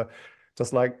just want to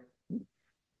just like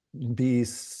be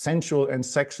sensual and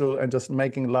sexual and just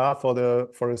making love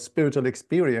for a spiritual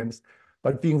experience,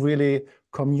 but being really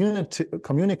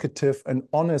communicative and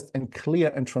honest and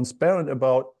clear and transparent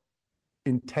about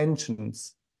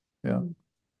intentions. Yeah,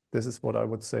 this is what I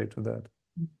would say to that.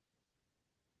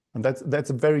 And that's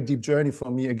a very deep journey for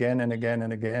me, again and again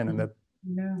and again, and that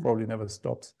probably never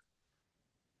stops.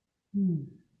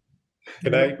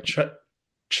 Can I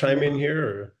chime in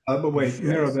here? But wait, yes.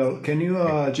 Mirabel, can you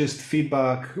just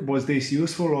feedback, was this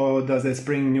useful, or does it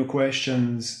bring new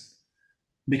questions?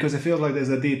 Because I feel like there's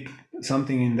a deep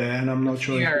something in there, and I'm not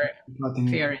sure.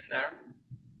 Fear in there.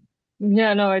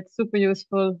 Yeah, no, it's super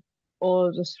useful,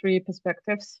 all the three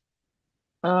perspectives.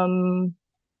 To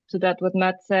that what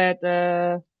Matt said,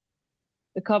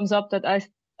 it comes up that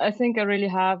I think I really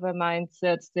have a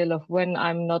mindset still of when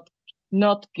I'm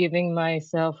not giving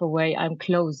myself away, I'm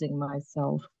closing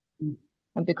myself.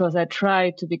 And because I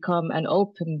try to become an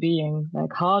open being,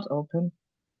 like heart open,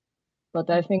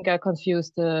 but I think I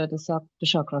confuse the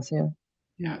chakras here.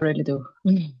 Yeah, I really do.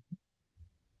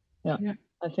 Yeah,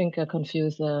 I think I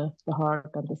confuse the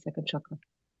heart and the second chakra.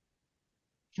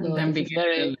 So and then being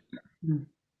very...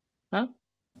 Huh?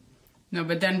 No,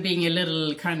 but then being a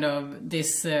little kind of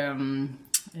this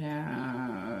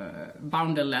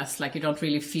boundaryless, like you don't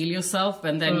really feel yourself,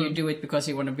 and then you do it because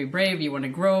you want to be brave, you want to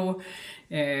grow,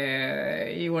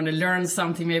 you want to learn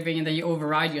something maybe, and then you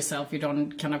override yourself. You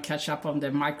don't kind of catch up on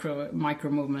the micro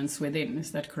movements within.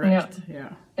 Is that correct?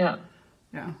 Yeah.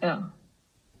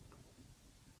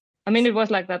 I mean, it was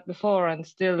like that before, and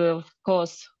still, of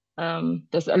course,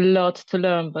 there's a lot to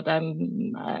learn. But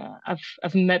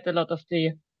I've met a lot of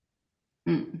the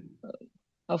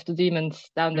demons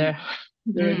down there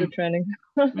during the training.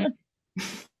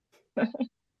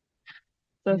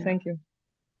 So thank you.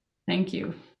 Thank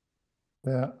you.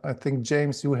 Yeah, I think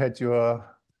James, you had your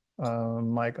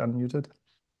mic unmuted.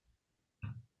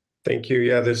 Thank you.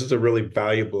 Yeah, this is a really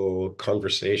valuable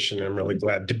conversation. I'm really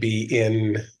glad to be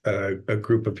in a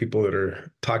group of people that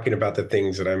are talking about the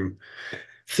things that I'm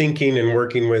thinking and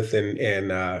working with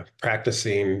and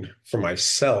practicing for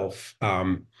myself.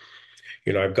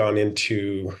 You know, I've gone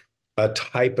into a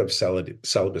type of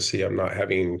celibacy. I'm not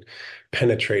having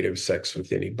penetrative sex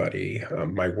with anybody.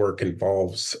 My work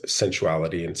involves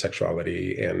sensuality and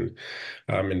sexuality, and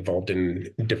I'm involved in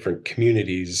different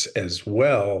communities as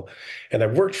well. And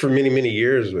I've worked for many, many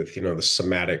years with, you know, the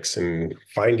somatics and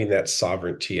finding that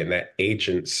sovereignty and that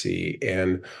agency.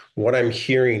 And what I'm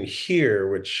hearing here,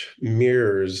 which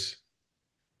mirrors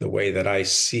the way that I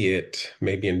see it,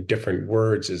 maybe in different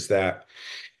words, is that,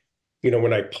 you know,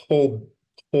 when I pull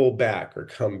back or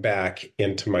come back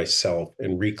into myself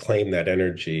and reclaim that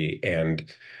energy and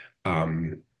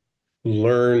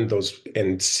learn those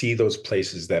and see those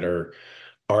places that are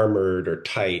armored or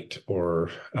tight or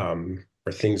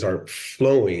things aren't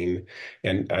flowing,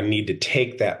 and I need to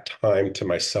take that time to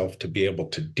myself to be able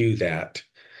to do that,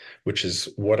 which is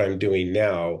what I'm doing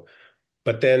now.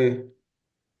 But then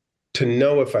to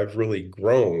know if I've really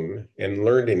grown and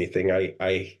learned anything,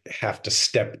 I have to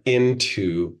step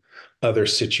into other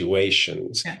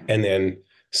situations and then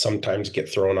sometimes get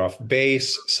thrown off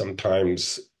base,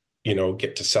 sometimes, you know,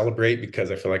 get to celebrate because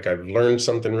I feel like I've learned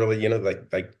something really, you know,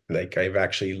 like I've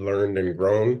actually learned and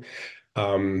grown.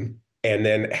 And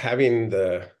then having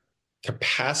the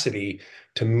capacity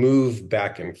to move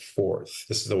back and forth.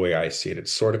 This is the way I see it.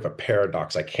 It's sort of a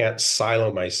paradox. I can't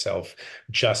silo myself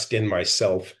just in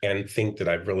myself and think that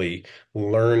I've really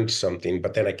learned something,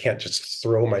 but then I can't just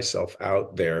throw myself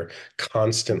out there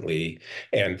constantly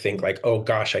and think like, oh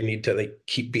gosh, I need to like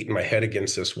keep beating my head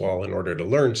against this wall in order to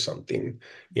learn something.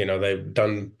 You know, they've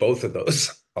done both of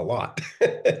those. a lot.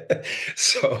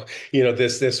 So,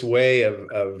 this way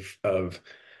of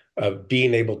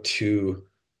being able to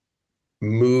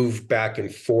move back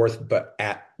and forth, but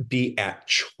be at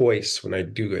choice when I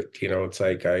do it. It's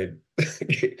like I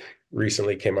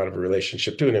recently came out of a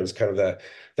relationship too, and it was kind of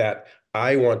that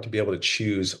I want to be able to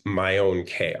choose my own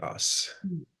chaos.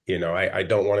 I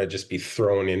don't want to just be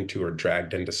thrown into or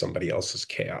dragged into somebody else's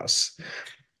chaos,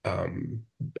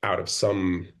 out of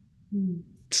some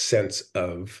sense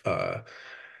of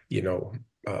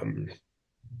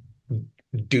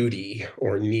duty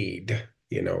or need.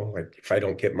 Like if I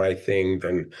don't get my thing,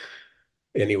 then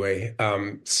anyway.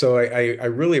 So I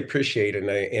really appreciate it,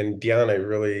 and Dion, I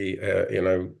really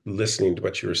listening to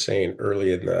what you were saying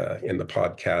early in the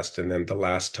podcast, and then the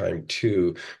last time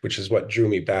too, which is what drew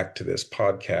me back to this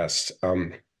podcast.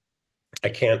 I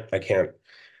can't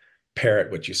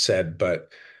parrot what you said, but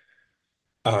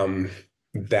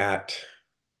that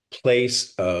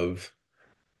place of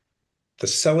the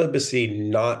celibacy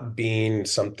not being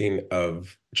something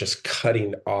of just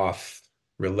cutting off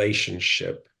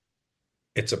relationship.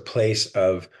 It's a place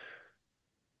of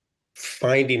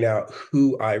finding out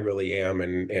who I really am,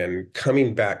 and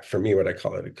coming back, for me, what I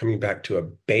call it, coming back to a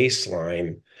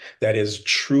baseline that is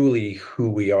truly who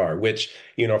we are, which,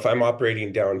 if I'm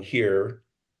operating down here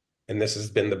and this has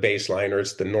been the baseline, or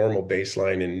it's the normal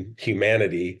baseline in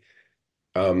humanity,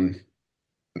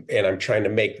 and I'm trying to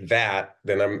make that,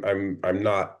 then I'm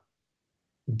not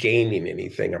gaining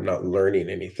anything. I'm not learning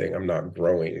anything. I'm not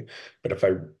growing. But if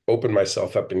I open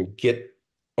myself up and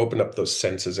open up those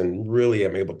senses and really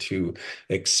am able to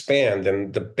expand,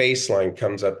 then the baseline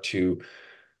comes up to,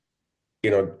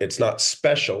 it's not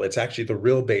special. It's actually the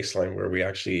real baseline where we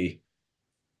actually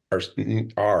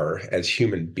are as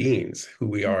human beings, who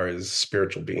we are as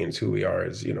spiritual beings, who we are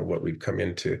as, what we've come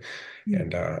into.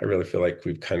 And I really feel like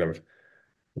we've kind of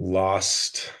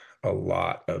lost a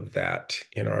lot of that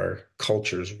in our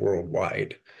cultures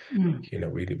worldwide.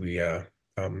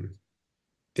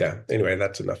 Yeah, anyway,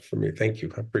 that's enough for me. Thank you.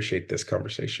 I appreciate this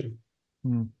conversation.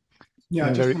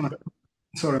 Yeah,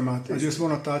 sorry, Matt. I just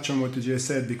want to touch on what you just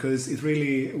said, because it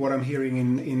really, what I'm hearing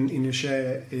in your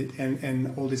share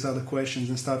and all these other questions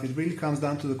and stuff, it really comes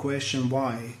down to the question,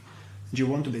 why do you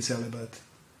want to be celibate?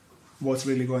 What's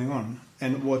really going on?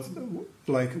 And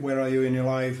where are you in your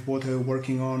life? What are you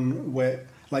working on? Where,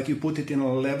 like, you put it in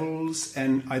levels,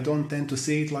 and I don't tend to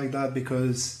see it like that,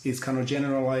 because it's kind of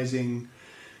generalizing.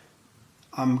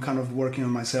 I'm kind of working on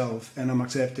myself, and I'm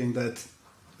accepting that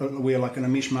we're like in a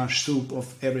mishmash soup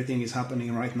of everything is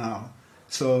happening right now.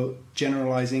 So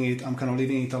generalizing it, I'm kind of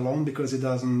leaving it alone, because it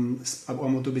doesn't, I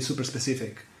want to be super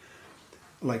specific,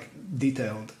 like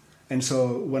detailed. And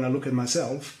so when I look at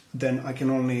myself, then I can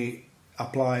only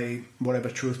apply whatever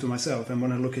truth to myself. And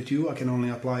when I look at you, I can only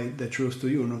apply the truth to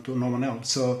you, not to no one else.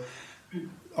 So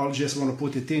I'll just want to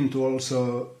put it into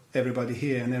also everybody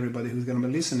here and everybody who's going to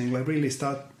be listening, like really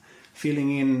start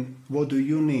filling in, what do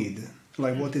you need?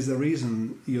 Like, what is the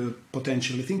reason you're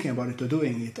potentially thinking about it or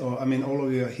doing it? Or, I mean, all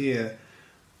of you are here,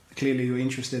 clearly you're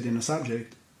interested in a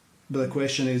subject, but the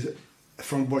question is,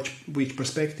 from which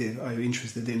perspective are you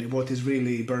interested in it? What is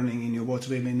really burning in you? What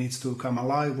really needs to come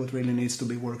alive? What really needs to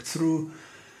be worked through?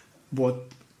 What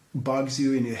bugs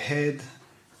you in your head?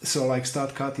 So, like,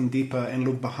 start cutting deeper and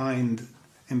look behind,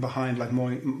 like,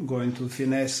 more going to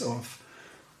finesse of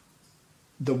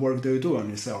the work that you do on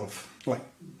yourself. Like,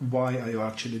 why are you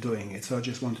actually doing it? So I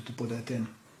just wanted to put that in.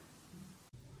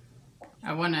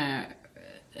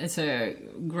 It's a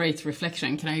great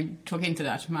reflection. Can I talk into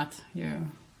that, Matt? Yeah,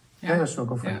 sure,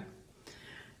 go for it.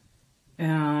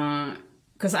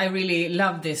 Because I really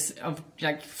love this of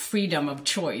like freedom of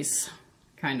choice,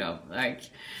 kind of like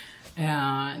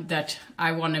that.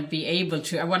 I want to be able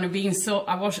to. I want to be in. So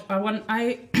I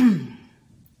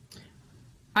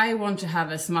want to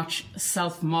have as much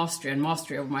self-mastery and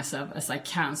mastery of myself as I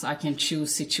can, so I can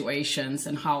choose situations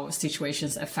and how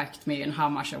situations affect me and how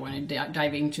much I want to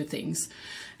dive into things.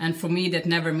 And for me, that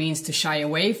never means to shy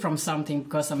away from something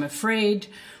because I'm afraid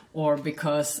or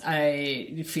because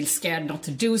I feel scared not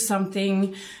to do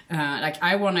something. So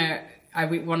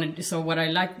what I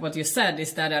like what you said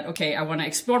is that okay, I want to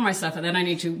explore myself, and then I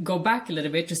need to go back a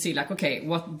little bit to see, like, okay,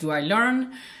 what do I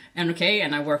learn?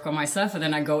 And I work on myself, and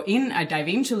then I dive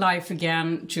into life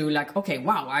again to, like, okay,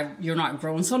 wow, you're not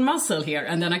growing some muscle here,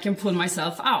 and then I can pull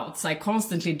myself out. So I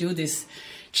constantly do this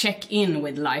check-in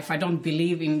with life. I don't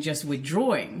believe in just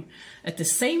withdrawing. At the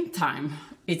same time,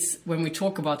 it's when we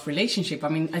talk about relationship, I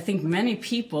mean, I think many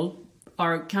people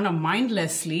are kind of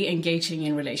mindlessly engaging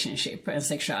in relationship and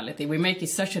sexuality. We make it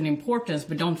such an importance,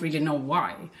 but don't really know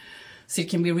why. So it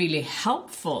can be really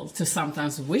helpful to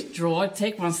sometimes withdraw,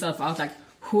 take oneself out, like,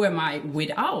 who am I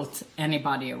without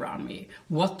anybody around me?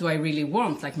 What do I really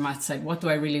want? Like Matt said, what do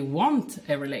I really want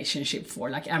a relationship for?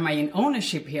 Like, am I in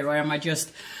ownership here, or am I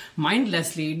just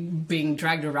mindlessly being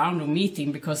dragged around or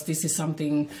meeting because this is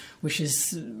something which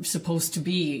is supposed to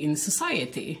be in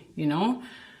society, you know?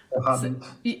 A habit.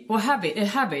 Or habit, a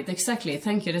habit, exactly.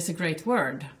 Thank you. That's a great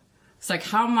word. It's like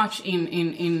how much in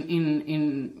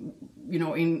you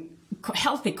know, in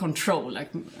healthy control, like,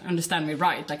 understand me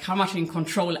right, like how much in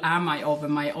control am I over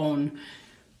my own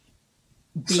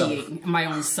being, my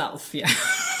own self, yeah.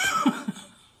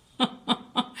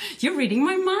 You're reading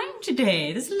my mind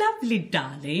today. That's lovely,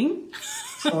 darling.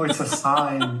 Oh, it's a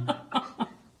sign.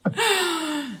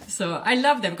 So I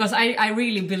love that, because I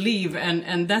really believe,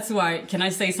 and that's why, can I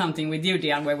say something with you,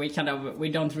 Diane, where we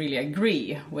don't really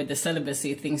agree with the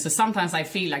celibacy thing. So sometimes I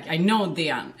feel like I know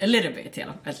Diane a little bit,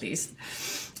 yeah, at least.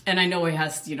 And I know he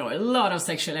has, you know, a lot of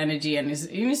sexual energy, and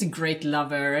he's a great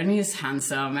lover, and he's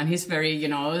handsome, and he's very, you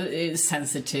know,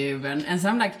 sensitive. And so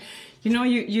I'm like, you know,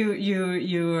 you're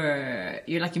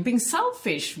like, you're being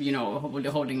selfish, you know,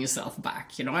 holding yourself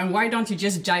back, you know, and why don't you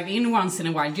just dive in once in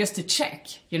a while just to check,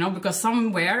 you know, because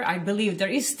somewhere I believe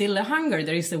there is still a hunger,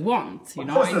 there is a want, you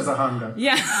know. Of course there's a hunger.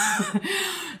 Yeah.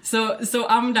 So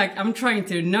I'm like, I'm trying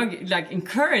to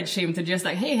encourage him to just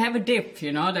like, hey, have a dip,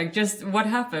 you know, like just what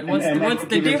happened? What's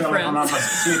the difference?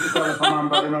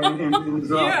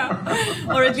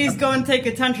 Yeah. Or at least go and take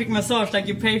a tantric massage, like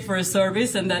you pay for a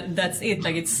service and that's it,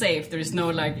 like it's safe. There is no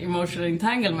like emotional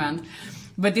entanglement.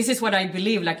 But this is what I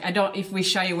believe, like if we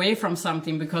shy away from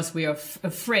something because we are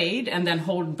afraid and then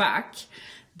hold back,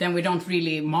 then we don't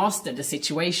really master the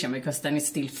situation, because then it's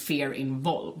still fear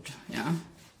involved. Yeah.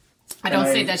 I don't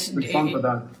say that. Respond to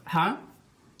that. Huh?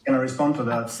 Can I respond to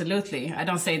that? Absolutely. I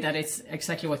don't say that it's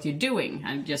exactly what you're doing.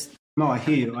 I'm just. No, I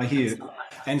hear you.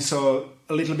 And so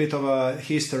a little bit of a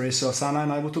history. So Sana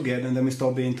and I were together, and then we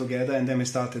stopped being together, and then we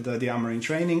started the Dearmouring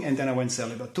training, and then I went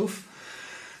celibate too.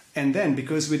 And then,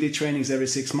 because we did trainings every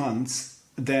 6 months,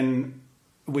 then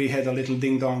we had a little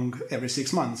ding dong every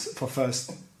 6 months for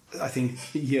first, I think,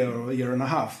 year or year and a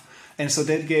half. And so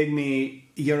that gave me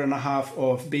a year and a half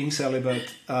of being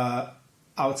celibate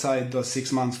outside those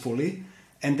 6 months fully,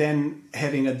 and then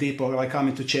having a dip, or like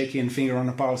coming to check in, finger on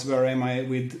the pulse, where am I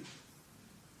with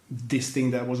this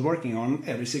thing that I was working on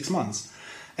every 6 months.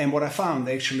 And what I found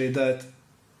actually that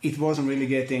it wasn't really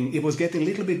it was getting a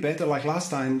little bit better. Like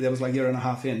last time, there was like a year and a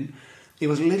half in, it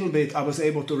was a little bit, I was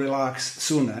able to relax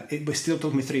sooner. It still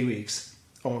took me 3 weeks.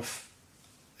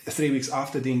 3 weeks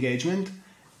after the engagement,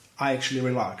 I actually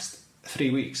relaxed. 3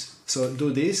 weeks. So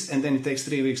do this, and then it takes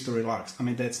 3 weeks to relax. I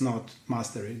mean, that's not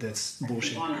mastery, that's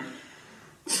bullshit.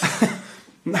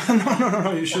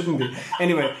 No, you shouldn't be.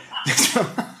 Anyway,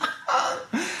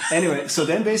 so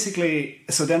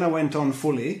then I went on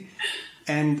fully,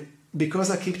 and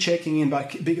because I keep checking in,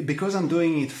 because I'm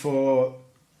doing it for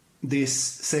these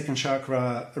second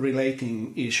chakra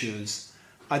relating issues,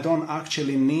 I don't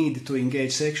actually need to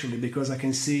engage sexually, because I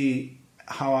can see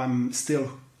how I'm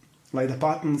still, like the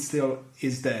pattern still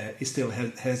is there, it still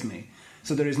has me.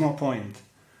 So there is no point.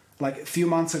 Like a few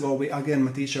months ago,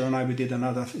 my teacher and I, we did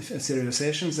another series of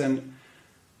sessions, and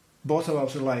both of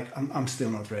us were like, I'm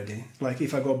still not ready. Like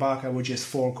if I go back, I would just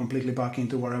fall completely back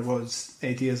into where I was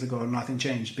 8 years ago, and nothing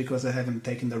changed, because I haven't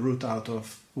taken the root out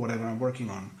of whatever I'm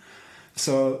working on.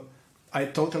 So I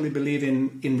totally believe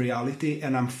in reality,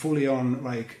 and I'm fully on,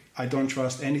 like, I don't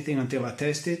trust anything until I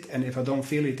test it, and if I don't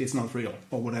feel it, it's not real,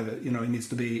 or whatever, you know, it needs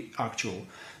to be actual.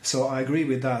 So I agree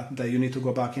with that you need to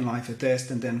go back in life and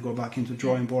test, and then go back into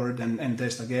drawing board and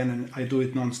test again, and I do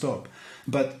it non-stop.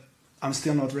 But I'm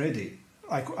still not ready.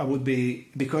 I would be,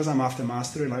 because I'm after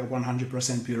mastery, like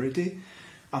 100% purity,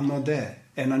 I'm not there.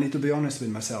 And I need to be honest with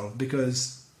myself,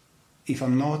 because if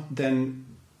I'm not, then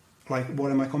like,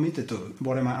 what am I committed to?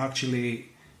 What am I actually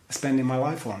spending my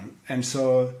life on? And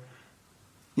so,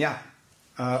 yeah,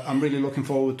 I'm really looking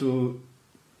forward to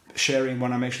sharing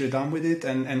when I'm actually done with it,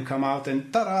 and come out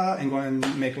and ta-da, and go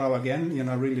and make love again. You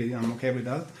know, really, I'm okay with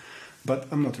that, but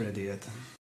I'm not ready yet.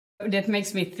 That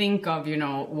makes me think of, you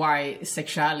know, why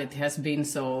sexuality has been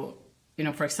so, you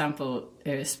know, for example,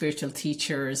 spiritual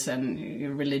teachers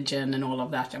and religion and all of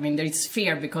that. I mean, there is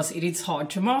fear because it is hard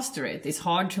to master it. It's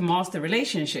hard to master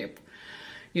relationship.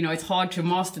 You know, it's hard to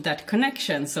master that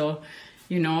connection. So,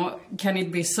 you know, can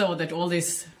it be so that all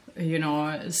these, you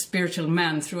know, spiritual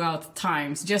men throughout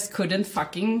times just couldn't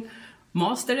fucking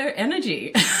master their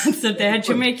energy. So they had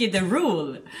to make it the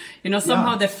rule. You know,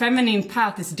 somehow the feminine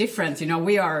path is different. You know,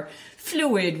 we are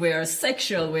fluid, we are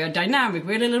sexual, we are dynamic,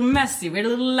 we're a little messy, we're a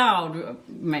little loud.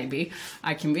 Maybe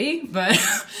I can be, but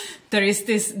there is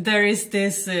this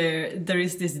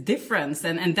difference,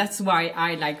 and that's why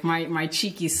I like my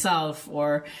cheeky self,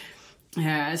 or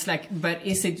it's like, but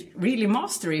is it really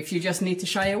mastery if you just need to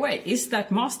shy away? Is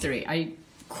that mastery? I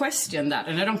question that,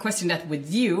 and I don't question that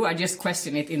with you, I just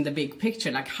question it in the big picture,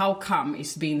 like how come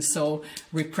it's been so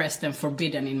repressed and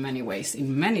forbidden in many ways,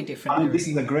 in many different areas. This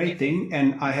is a great thing,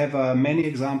 and I have many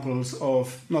examples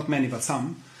of, not many but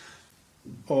some,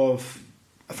 of,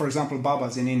 for example,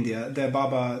 Babas in India. They're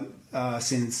Baba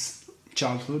since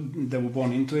childhood, they were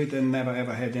born into it and never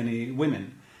ever had any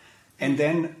women. And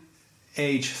then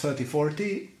age 30,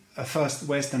 40, a first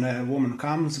Western woman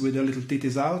comes with her little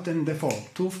titties out and they fall,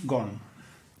 tooth gone,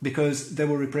 because they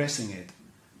were repressing it.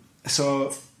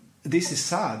 So this is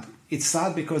sad. It's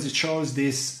sad because it shows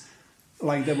this,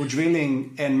 like they were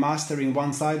drilling and mastering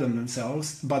one side of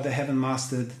themselves, but they haven't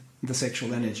mastered the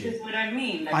sexual energy. That's what I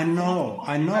mean. Like, I know.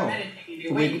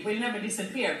 It will never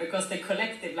disappear because the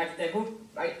collective, like the hoop,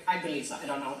 I believe so, I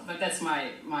don't know, but that's my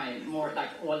more like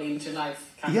all into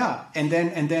life kind of.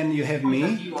 And then you have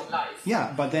me. View of life.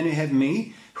 Yeah, but then you have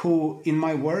me, who in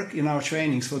my work, in our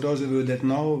trainings, for those of you that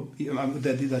know,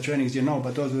 that did the trainings, you know,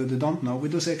 but those of you that don't know, we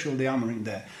do sexual dearmoring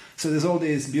there. So there's all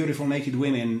these beautiful naked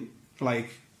women,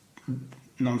 like,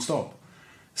 non-stop.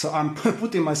 So I'm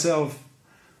putting myself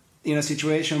in a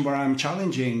situation where I'm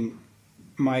challenging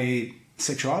my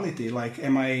sexuality. Like,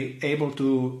 am I able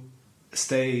to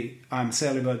stay, I'm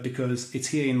celibate because it's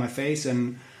here in my face,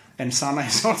 and Sana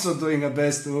is also doing her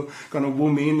best to kind of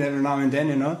woo me in every now and then,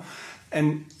 you know,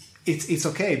 and it's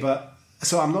okay. But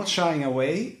so I'm not shying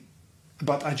away,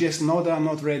 but I just know that I'm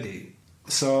not ready.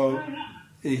 So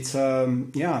it's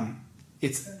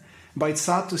but it's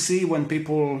sad to see when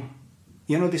people,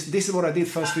 you know, this is what I did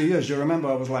first few years. You remember,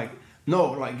 I was like,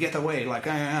 no, like, get away, like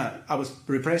I was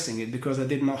repressing it because I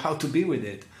didn't know how to be with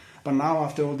it. But now,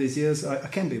 after all these years, I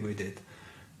can be with it.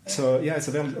 So yeah, it's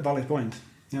a very valid point.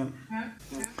 Yeah.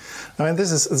 I mean,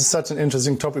 this is such an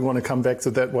interesting topic. I want to come back to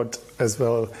that, what as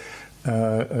well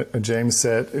James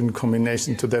said, in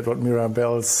combination to that what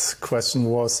Mirabelle's question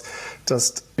was.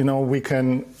 Just, you know, we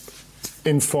can,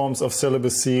 in forms of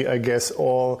celibacy, I guess,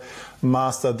 all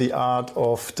master the art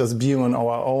of just being on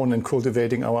our own and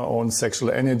cultivating our own sexual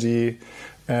energy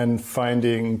and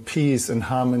finding peace and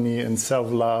harmony and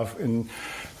self-love.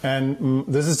 And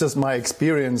this is just my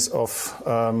experience of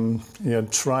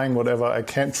trying whatever I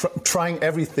can, trying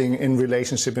everything in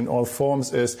relationship in all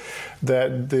forms, is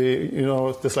that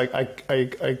just like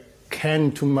I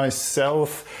can to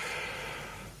myself,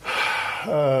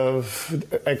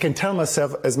 I can tell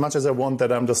myself as much as I want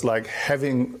that I'm just like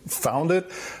having found it,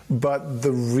 but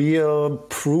the real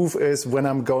proof is when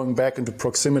I'm going back into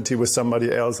proximity with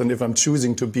somebody else, and if I'm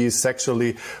choosing to be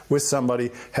sexually with somebody,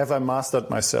 have I mastered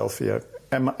myself here?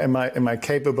 Am I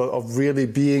capable of really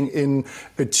being in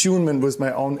attunement with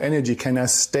my own energy? Can I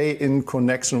stay in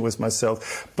connection with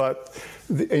myself? But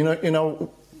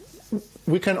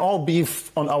we can all be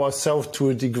on ourselves to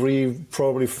a degree,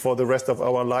 probably for the rest of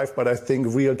our life. But I think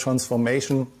real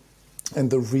transformation and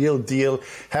the real deal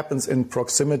happens in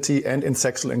proximity and in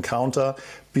sexual encounter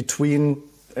between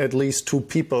at least two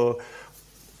people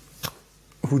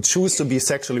who choose to be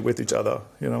sexually with each other.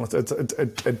 You know,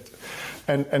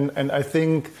 and I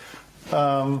think,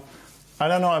 I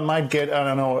don't know, I might get,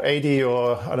 80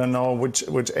 or I don't know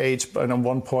which age, but at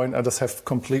one point I just have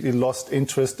completely lost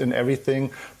interest in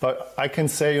everything. But I can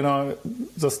say,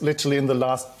 just literally in the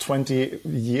last 20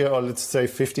 years, or let's say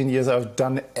 15 years, I've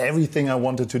done everything I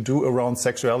wanted to do around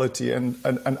sexuality. And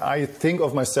I think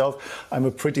of myself, I'm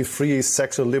a pretty free,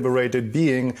 sexual liberated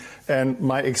being. And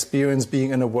my experience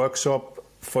being in a workshop,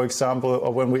 for example,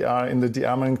 or when we are in the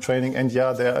Dearmouring training, and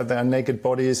yeah, there are naked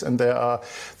bodies, and there are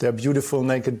beautiful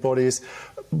naked bodies.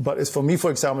 But it's, for me,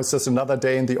 for example, it's just another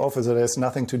day in the office. It has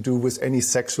nothing to do with any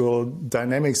sexual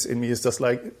dynamics in me. It's just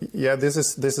like, yeah, this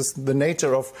is the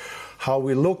nature of how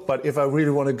we look. But if I really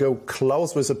want to go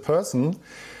close with a person,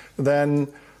 then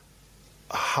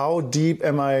how deep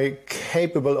am I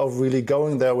capable of really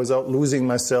going there without losing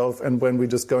myself? And when we're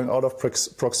just going out of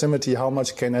proximity, how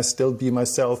much can I still be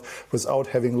myself without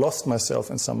having lost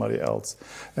myself in somebody else?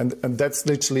 And that's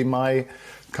literally my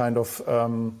kind of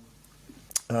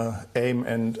aim.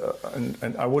 And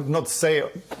I would not say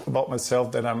about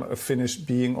myself that I'm a finished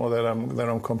being or that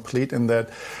I'm complete in that.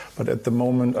 But at the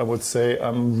moment, I would say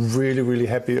I'm really, really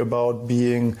happy about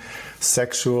being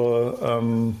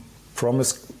sexual,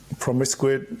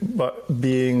 promiscuous, but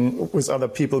being with other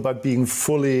people, but being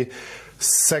fully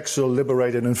sexual,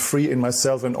 liberated, and free in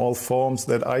myself in all forms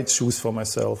that I choose for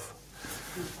myself.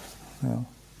 Yeah.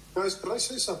 Guys, could I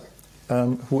say something?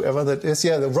 Whoever that is,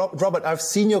 yeah, Robert, I've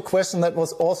seen your question. That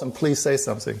was awesome. Please say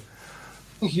something.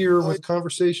 Here with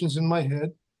conversations in my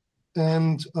head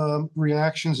and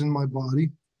reactions in my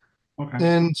body. Okay.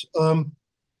 And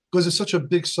because it's such a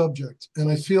big subject, and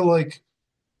I feel like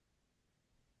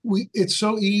it's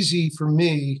so easy for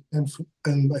me,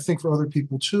 and I think for other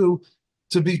people too,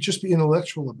 to just be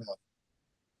intellectual about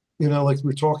it, like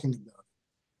we're talking about it.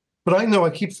 But I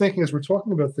keep thinking as we're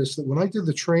talking about this, that when I did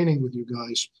the training with you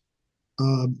guys,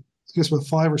 I guess about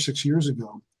 5 or 6 years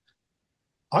ago,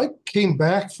 I came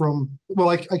back from,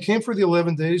 I came for the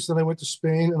 11 days, then I went to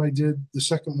Spain and I did the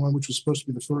second one, which was supposed to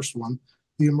be the first one,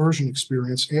 the immersion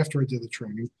experience after I did the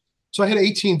training. So I had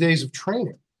 18 days of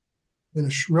training in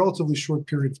a relatively short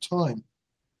period of time.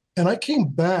 And I came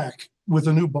back with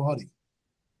a new body.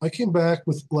 I came back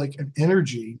with like an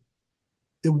energy.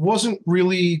 It wasn't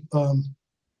really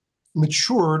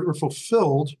matured or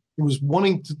fulfilled. It was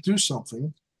wanting to do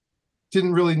something.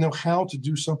 Didn't really know how to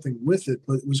do something with it,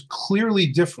 but it was clearly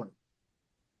different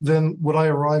than what I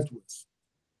arrived with.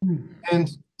 Mm.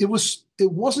 And it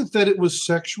wasn't that it was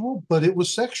sexual, but it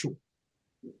was sexual.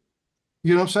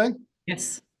 You know what I'm saying?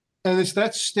 Yes. And it's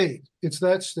that state. It's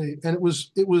that state. And it was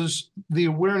the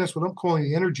awareness, what I'm calling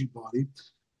the energy body.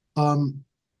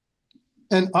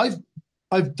 And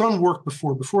I've done work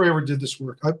before I ever did this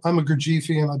work. I'm a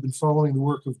Gurdjieffian. I've been following the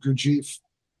work of Gurdjieff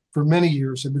for many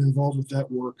years. I've been involved with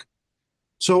that work.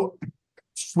 So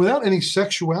without any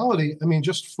sexuality, I mean,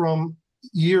 just from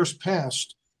years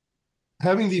past,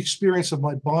 having the experience of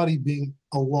my body being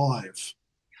alive.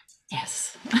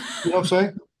 Yes. You know what I'm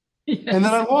saying? Yes. And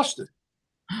then I lost it.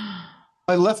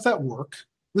 I left that work.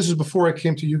 This is before I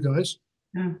came to you guys.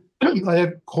 Yeah. I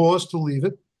had cause to leave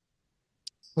it.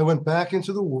 I went back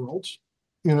into the world,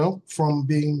 from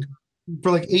being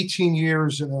for like 18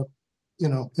 years in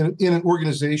an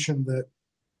organization that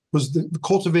was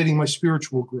cultivating my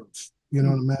spiritual growth, in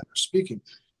a manner of speaking,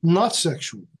 not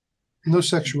sexual, no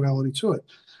sexuality to it.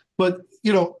 But,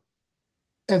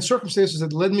 and circumstances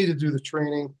that led me to do the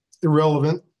training,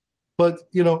 irrelevant. But,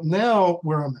 now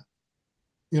where I'm at,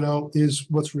 is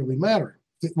what's really mattering,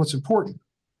 what's important.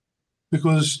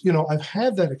 Because, I've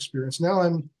had that experience.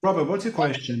 Now Robert, what's your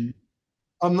question?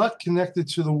 I'm not connected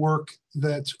to the work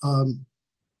that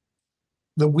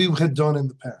that we had done in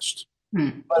the past.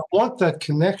 I want that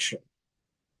connection.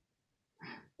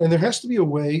 And there has to be a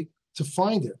way to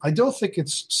find it. I don't think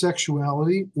it's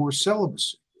sexuality or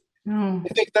celibacy. I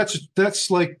think that's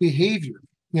like behavior,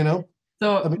 So,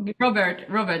 Robert,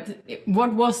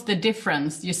 what was the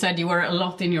difference? You said you were a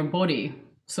lot in your body.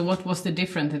 So what was the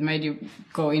difference that made you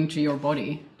go into your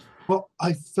body? Well,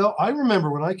 I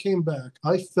remember when I came back,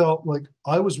 I felt like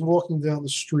I was walking down the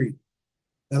street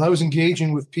and I was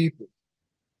engaging with people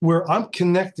where I'm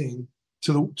connecting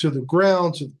to the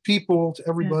ground, to the people, to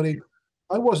everybody.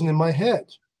 Yeah. I wasn't in my head.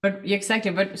 But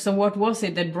exactly. But so what was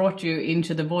it that brought you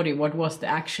into the body? What was the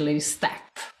actually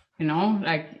step?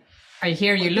 Like I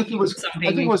hear you looking for something.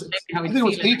 I think it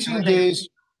was 18 days.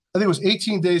 I think it was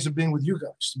 18 days of being with you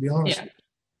guys, to be honest. Yeah.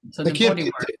 So the body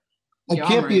work. I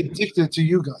can't be addicted to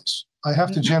you guys. I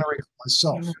have to generate it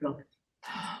myself.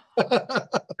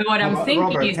 What I'm thinking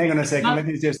Robert, is, hang on a second.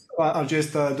 I'll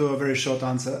just do a very short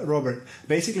answer. Robert,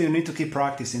 basically you need to keep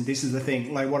practicing. This is the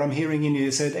thing. Like what I'm hearing in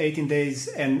you said 18 days,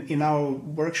 and in our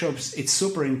workshops, it's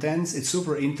super intense, it's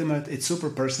super intimate, it's super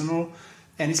personal,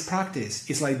 and it's practice.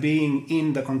 It's like being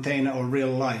in the container of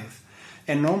real life.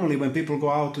 And normally when people go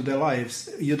out to their lives,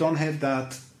 you don't have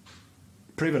that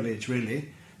privilege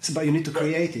really. But you need to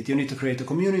create it. You need to create a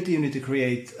community. You need to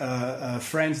create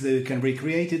friends that you can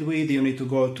recreate it with. You need to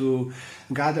go to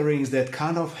gatherings that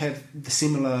kind of have the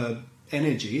similar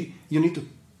energy. You need to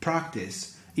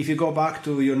practice. If you go back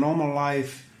to your normal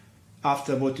life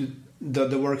after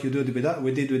the work you did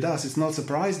with us, it's not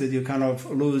surprised that you kind of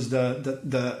lose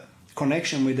the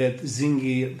connection with that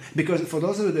zingy. Because for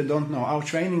those of you that don't know, our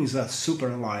trainings are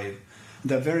super alive.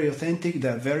 They're very authentic,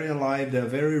 they're very alive, they're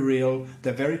very real,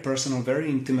 they're very personal, very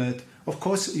intimate. Of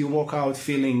course, you walk out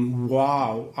feeling,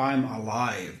 wow, I'm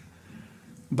alive.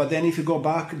 But then if you go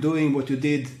back doing what you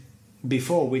did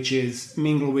before, which is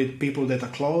mingle with people that are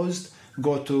closed,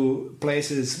 go to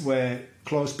places where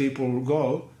closed people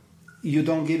go, you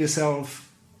don't give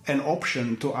yourself an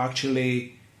option to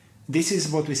actually... This is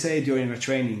what we say during our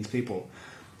trainings, people.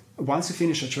 Once you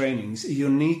finish the trainings, you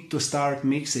need to start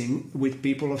mixing with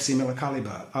people of similar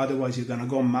caliber. Otherwise, you're going to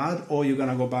go mad or you're going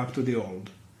to go back to the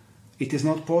old. It is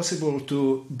not possible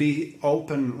to be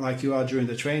open like you are during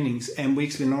the trainings and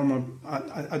weeks with normal,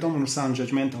 I don't want to sound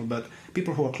judgmental, but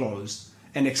people who are closed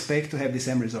and expect to have the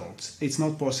same results. It's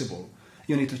not possible.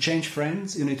 You need to change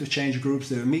friends, you need to change groups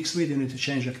that you mix with, you need to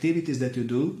change activities that you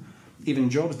do,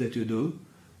 even jobs that you do,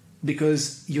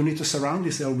 because you need to surround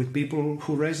yourself with people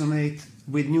who resonate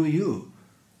with you.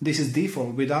 This is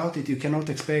default. Without it, you cannot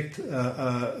expect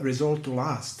a result to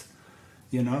last.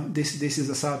 You know, this is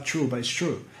a sad truth, but it's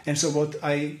true. And so what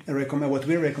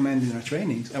we recommend in our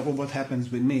trainings, what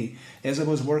happens with me, as I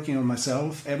was working on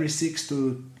myself, every 6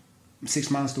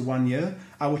 months to 1 year,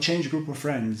 I would change group of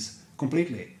friends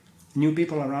completely. New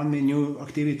people around me, new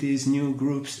activities, new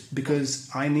groups, because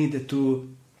I needed to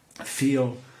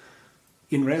feel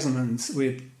in resonance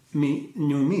with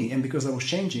me, and because I was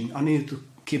changing, I needed to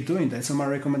keep doing that. So my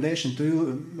recommendation to you,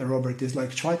 Robert, is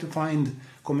like try to find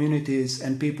communities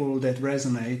and people that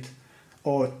resonate,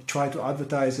 or try to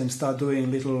advertise and start doing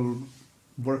little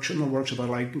not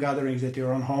like gatherings at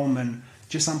your own home, and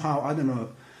just somehow, I don't know,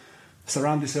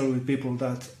 surround yourself with people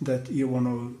that you want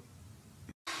to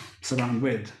surround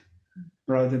with,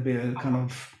 rather than be a kind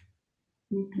of,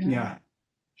 yeah.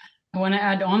 I want to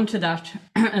add on to that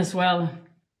as well.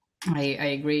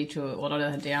 I agree to all of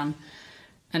that, Dan.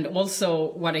 And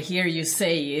also what I hear you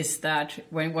say is that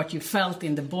what you felt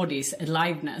in the body is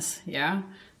aliveness, yeah?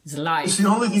 It's life. It's the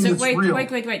only thing that's real.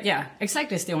 Wait. Yeah,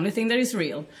 exactly. It's the only thing that is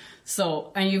real.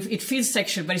 So, and it feels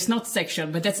sexual, but it's not sexual,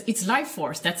 but it's life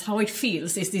force. That's how it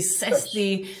feels. It's this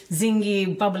zesty,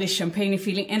 zingy, bubbly, champagne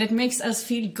feeling, and it makes us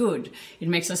feel good. It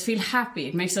makes us feel happy.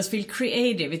 It makes us feel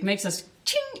creative. It makes us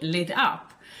lit up.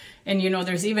 And, you know,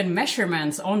 there's even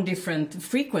measurements on different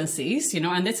frequencies, you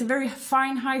know, and that's a very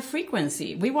fine, high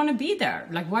frequency. We want to be there.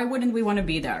 Like, why wouldn't we want to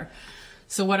be there?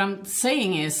 So what I'm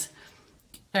saying is,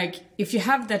 like, if you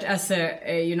have that as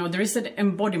you know, there is an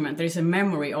embodiment, there is a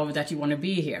memory of that you want to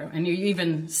be here. And you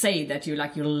even say that you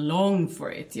long for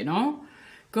it, you know?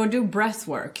 Go do breath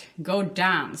work, go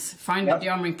dance, find a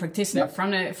Dearmouring practitioner,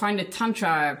 find a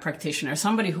Tantra practitioner,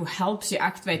 somebody who helps you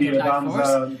activate your life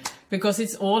force. Because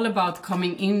it's all about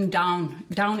coming in, down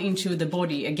into the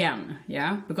body again,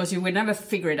 yeah? Because you will never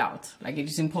figure it out, like it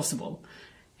is impossible.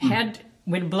 Head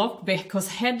will block, because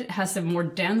head has a more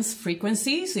dense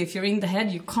frequency, so if you're in the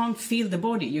head, you can't feel the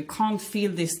body, you can't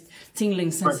feel these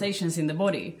tingling sensations in the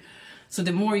body. So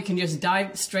the more you can just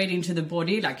dive straight into the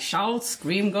body, like shout,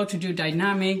 scream, go to do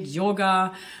dynamic,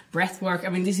 yoga, breath work. I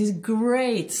mean, this is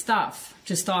great stuff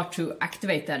to start to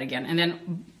activate that again. And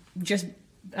then just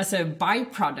as a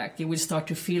byproduct, you will start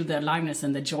to feel the aliveness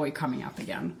and the joy coming up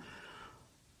again.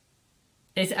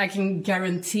 I can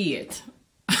guarantee it.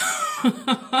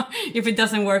 If it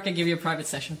doesn't work, I give you a private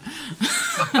session.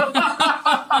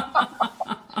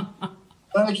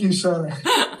 Thank you, Sarah.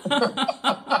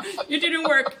 You didn't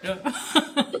work.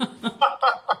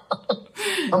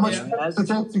 How much to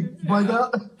take to find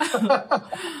out?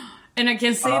 And I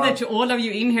can say that to all of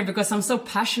you in here, because I'm so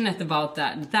passionate about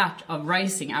that of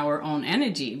raising our own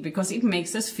energy, because it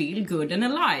makes us feel good and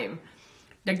alive.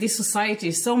 Like, this society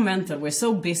is so mental, we're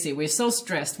so busy, we're so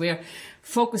stressed, we're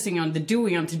focusing on the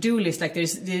doing, on to-do list. Like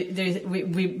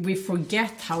we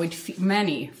forget how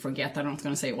many forget, I'm not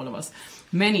going to say all of us,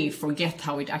 many forget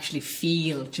how it actually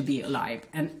feels to be alive.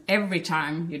 And every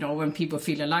time, you know, when people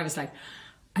feel alive, it's like,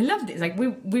 I love this. Like,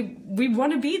 we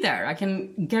want to be there. I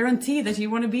can guarantee that you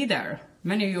want to be there.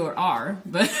 Many of you are,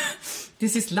 but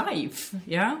this is life,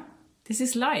 yeah? This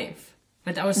is life.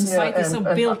 But our society is so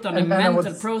built on a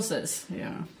mental process,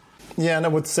 yeah. Yeah, and I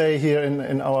would say here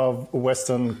in our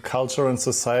Western culture and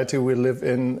society we live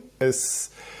in,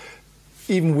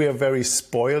 even we are very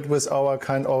spoiled with our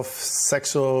kind of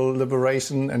sexual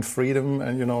liberation and freedom,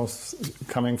 and, you know,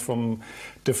 coming from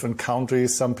different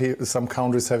countries, some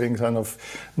countries having kind of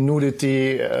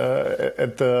nudity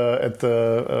at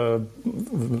the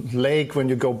lake when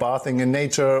you go bathing in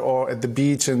nature, or at the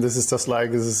beach, and this is just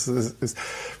like, this is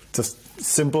just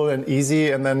simple and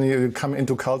easy. And then you come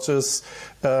into cultures,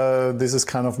 this is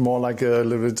kind of more like a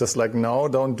little bit just like, no,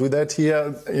 don't do that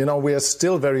here. You know, we are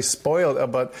still very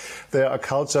spoiled, but there are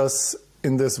cultures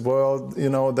in this world, you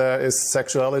know, there is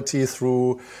sexuality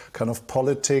through kind of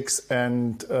politics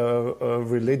and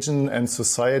religion and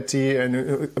society,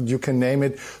 and you can name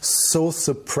it, so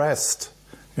suppressed.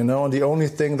 You know, the only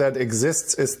thing that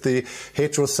exists is the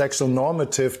heterosexual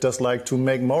normative, just like to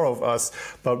make more of us.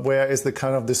 But where is the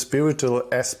kind of the spiritual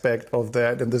aspect of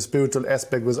that, and the spiritual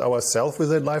aspect with ourselves, with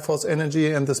that life force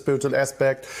energy, and the spiritual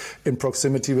aspect in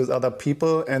proximity with other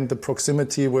people, and the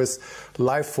proximity with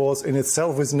life force in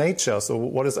itself, with nature. So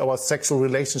what is our sexual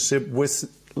relationship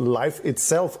with life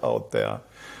itself out there?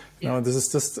 No, this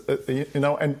is just you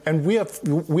know, and we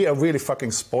are really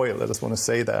fucking spoiled. I just want to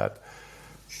say that.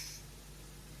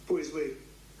 Who is we?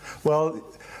 Well,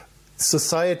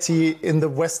 society in the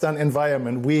Western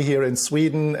environment. We here in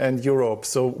Sweden and Europe,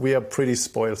 so we are pretty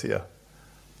spoiled here.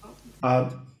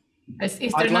 Is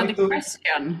there another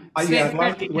question? Yeah, I'd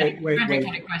like to, wait. Frederick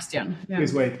had a question. Yeah.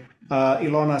 Please wait.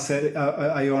 Ilona said,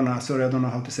 Iona, sorry, I don't know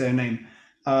how to say her name.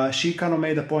 She kind of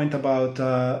made a point about,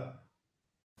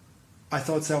 I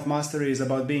thought self-mastery is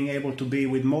about being able to be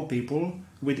with more people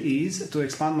with ease, to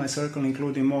expand my circle,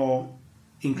 including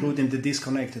the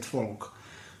disconnected folk.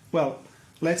 Well,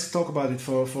 let's talk about it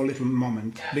for a little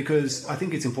moment, because I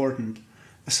think it's important.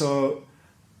 So,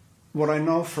 what I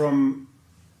know from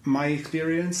my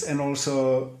experience and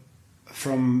also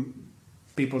from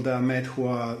people that I met who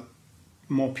are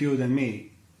more pure than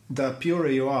me, the purer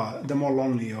you are, the more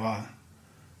lonely you are.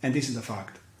 And this is a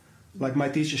fact. Like my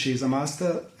teacher, she's a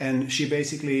master, and she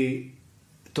basically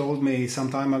told me some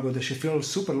time ago that she feels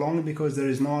super lonely because there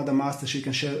is no other master she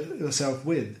can share herself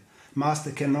with.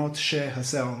 Master cannot share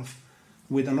herself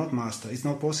with a not master. It's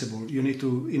not possible. You need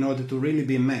to, in order to really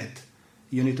be met,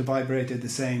 you need to vibrate at the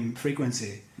same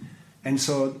frequency. And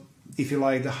so, if you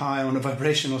like, the higher on the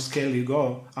vibrational scale you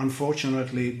go,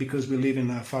 unfortunately, because we live in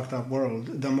a fucked up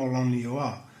world, the more lonely you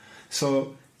are.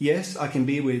 So, yes, I can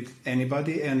be with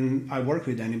anybody and I work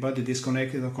with anybody,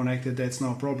 disconnected or connected, that's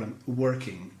no problem.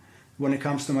 Working. When it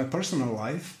comes to my personal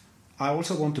life, I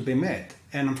also want to be met.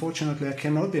 And unfortunately, I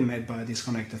cannot be met by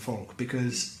disconnected folk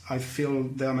because I feel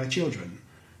they are my children.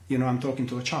 You know, I'm talking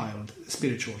to a child, a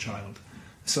spiritual child.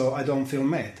 So I don't feel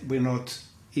met. We're not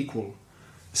equal.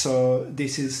 So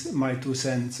this is my 2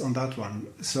 cents on that one.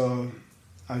 So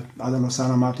I don't know,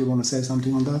 Sana, Matt, you want to say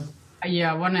something on that?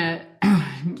 Yeah, I want to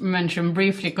mention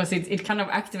briefly because it kind of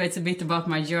activates a bit about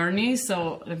my journey.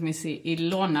 So let me see,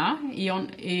 Luana.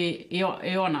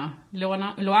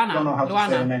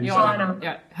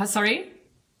 Yeah. Sorry?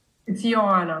 It's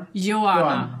Joanna.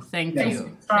 Joanna. Thank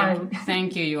you. Fine.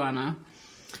 Thank you, Joanna.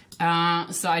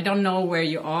 So I don't know where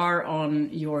you are on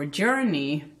your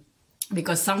journey,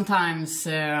 because sometimes,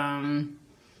 where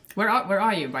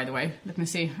are you, by the way? Let me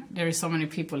see. There is so many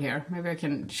people here. Maybe I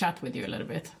can chat with you a little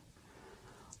bit.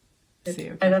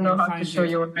 See, I don't know how to show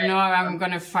you. No, I'm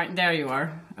gonna find. There you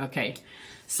are. Okay.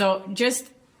 So just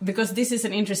because this is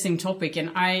an interesting topic, and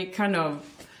I kind of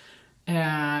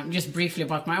just briefly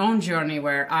about my own journey,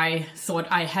 where I thought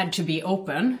I had to be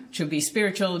open, to be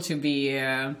spiritual, to be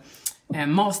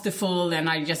masterful, and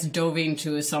I just dove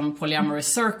into some polyamorous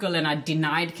circle, and I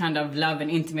denied kind of love and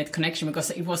intimate connection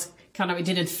because it was kind of, it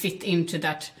didn't fit into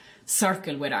that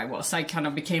circle where I was. I kind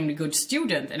of became a good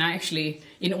student, and I actually,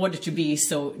 in order to be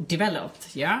so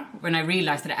developed, when I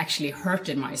realized that I actually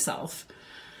hurted myself.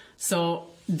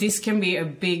 So this can be a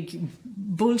big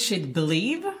bullshit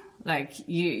belief. Like,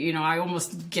 you know, I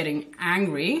almost getting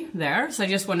angry there. So I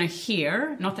just want to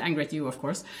hear, not angry at you, of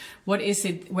course. What is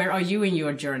it, where are you in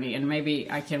your journey? And maybe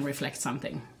I can reflect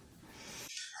something.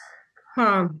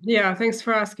 Yeah, thanks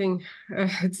for asking.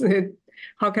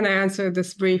 How can I answer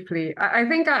this briefly? I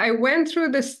think I went through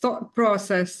this thought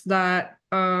process that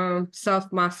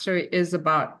self-mastery is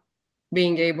about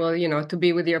being able, you know, to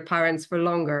be with your parents for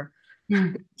longer.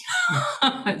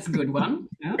 That's a good one.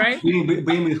 Yeah. Right?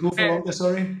 Being with who for longer,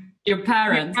 sorry? Your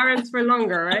parents. Your parents for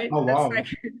longer, right? Oh, wow.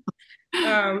 That's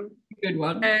like, good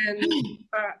one.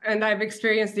 And I've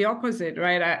experienced the opposite,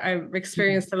 right? I've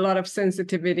experienced a lot of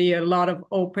sensitivity, a lot of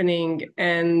opening,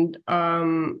 and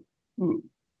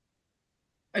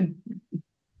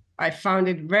I found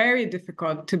it very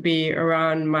difficult to be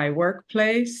around my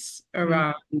workplace,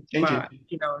 around my,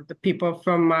 you know, the people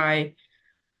from my,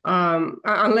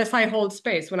 unless I hold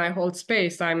space. When I hold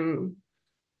space, I'm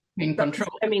in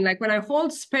control. I mean, like when I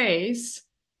hold space,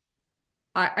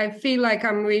 I feel like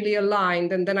I'm really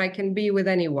aligned, and then I can be with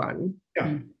anyone.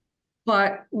 Yeah.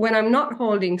 But when I'm not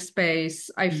holding space,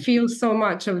 I feel so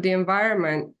much of the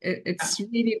environment. It's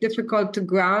really difficult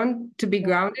to be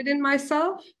grounded in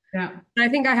myself. Yeah. And I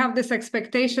think I have this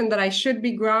expectation that I should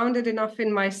be grounded enough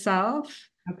in myself.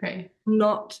 Okay.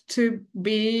 Not to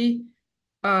be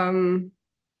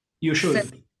you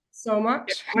should so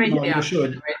much. You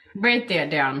should. Wait there,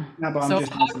 Dan. No, so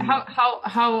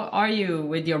how are you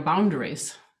with your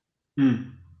boundaries?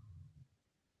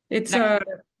 It's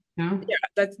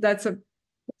that's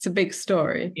a big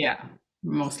story. Yeah,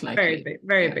 most likely.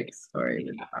 Very big story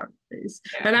with boundaries.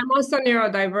 Yeah. And I'm also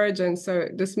neurodivergent, so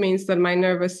this means that my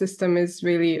nervous system is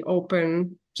really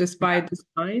open just by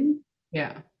design.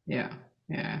 Yeah, you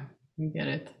get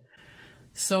it.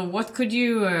 So what could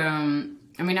you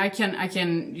I mean, I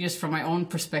can just from my own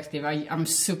perspective, I'm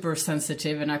super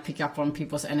sensitive and I pick up on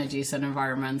people's energies and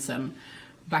environments. And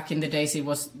back in the days, it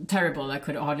was terrible. I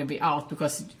could hardly be out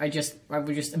because I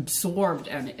was just absorbed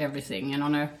in everything. And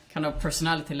on a kind of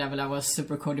personality level, I was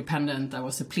super codependent. I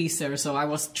was a pleaser. So I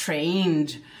was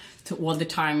trained to all the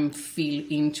time feel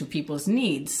into people's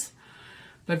needs.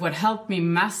 But what helped me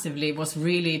massively was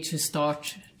really to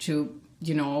start to,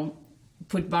 you know,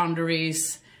 put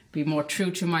boundaries, be more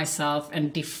true to myself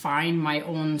and define my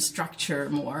own structure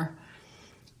more.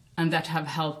 And that have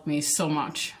helped me so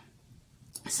much.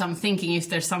 So I'm thinking, is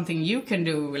there something you can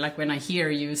do? Like when I hear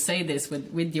you say this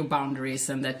with your boundaries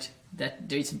and that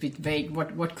it's a bit vague,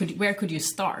 where could you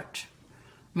start?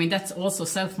 I mean, that's also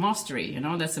self-mastery, you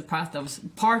know, that's a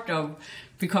part of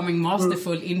becoming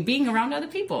masterful in being around other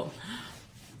people.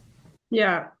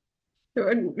 Yeah.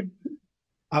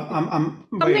 Something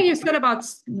you said about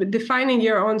defining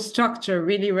your own structure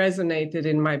really resonated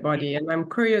in my body, and I'm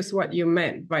curious what you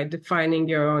meant by defining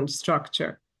your own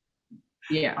structure.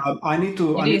 Yeah, I need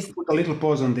to put a little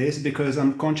pause on this because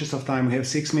I'm conscious of time. We have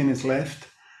 6 minutes left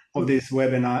of this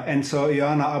webinar, and so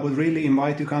Joanna, I would really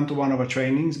invite you to come to one of our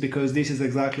trainings because this is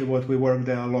exactly what we work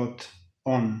there a lot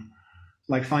on.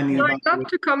 Like finding I'd love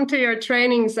to come to your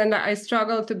trainings, and I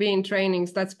struggle to be in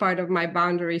trainings. That's part of my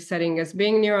boundary setting. As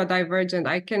being neurodivergent,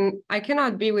 I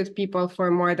cannot be with people for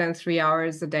more than 3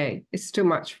 hours a day. It's too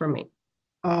much for me.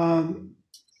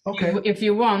 Okay. If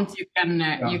you want, you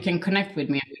can connect with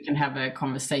me and we can have a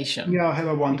conversation. Yeah, I'll have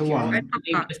a one-to-one.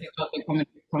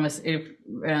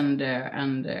 And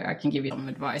I can give you some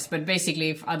advice. But basically,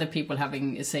 if other people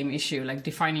having the same issue, like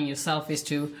defining yourself is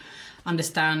to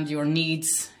understand your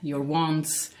needs, your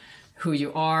wants, who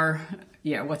you are,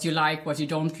 what you like, what you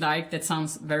don't like. That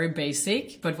sounds very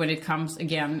basic, but when it comes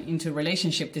again into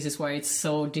relationship, this is why it's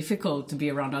so difficult to be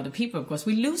around other people, because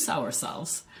we lose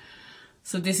ourselves.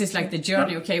 So this is like the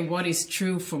journey. Okay, what is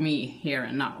true for me here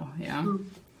and now? Yeah.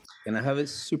 Can I have a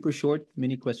super short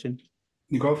mini question?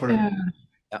 You go for it.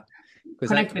 Yeah.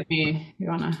 Connect with me,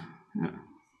 Joanna.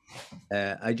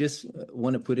 Yeah. I just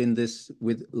want to put in this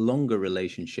with longer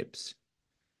relationships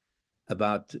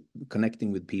about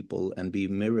connecting with people and be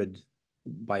mirrored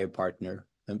by a partner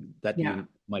that you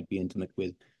might be intimate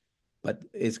with. But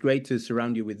it's great to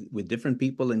surround you with different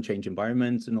people and change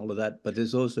environments and all of that. But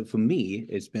there's also, for me,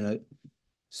 it's been a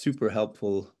super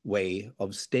helpful way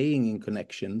of staying in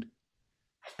connection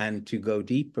and to go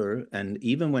deeper. And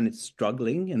even when it's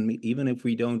struggling, and even if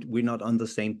we're not on the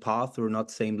same path or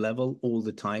not same level all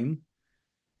the time,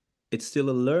 it's still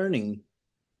a learning.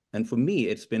 And for me,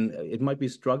 it might be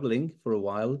struggling for a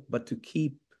while, but to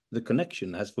keep the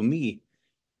connection has for me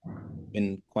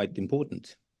been quite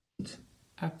important.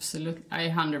 Absolutely, I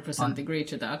 100% agree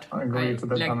to that. I agree to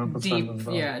that 100% as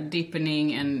well.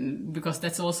 Deepening, and because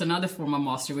that's also another form of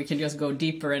mastery. We can just go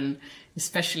deeper, and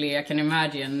especially I can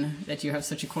imagine that you have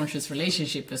such a conscious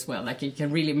relationship as well. Like you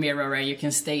can really mirror, and you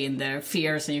can stay in the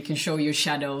fears, and you can show your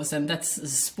shadows, and that's a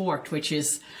sport, which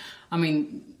is, I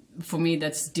mean, for me,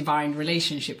 that's divine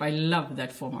relationship. I love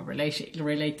that form of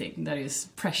relating. That is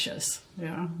precious.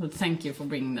 Yeah, well, thank you for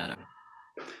bringing that up.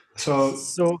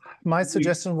 So my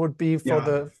suggestion would be for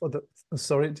the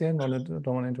sorry, Dan, don't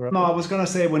want to interrupt. No, I was going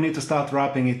to say we need to start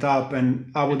wrapping it up,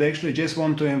 and I would actually just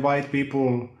want to invite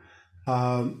people.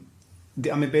 I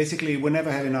mean, basically, we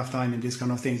never have enough time in these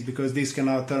kind of things because this can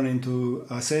now turn into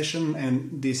a session,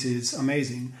 and this is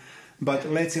amazing. But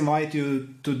let's invite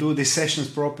you to do these sessions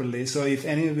properly. So if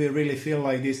any of you really feel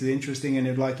like this is interesting and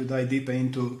you'd like to dive deeper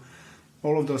into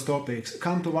all of those topics,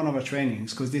 come to one of our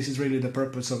trainings, because this is really the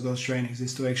purpose of those trainings,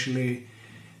 is to actually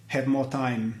have more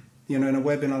time. You know, in a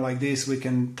webinar like this, we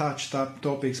can touch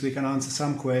topics, we can answer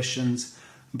some questions,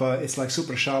 but it's like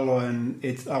super shallow, and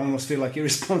I almost feel like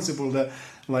irresponsible that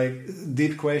like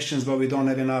deep questions, but we don't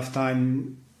have enough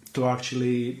time to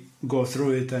actually go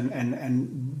through it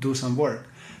and do some work.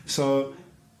 So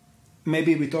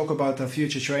maybe we talk about our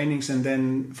future trainings, and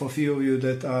then for a few of you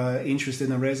that are interested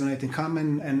and resonating, come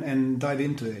and dive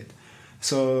into it.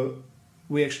 So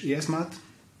we actually, yes, Matt?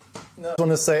 No. I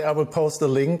want to say I will post a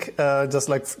link just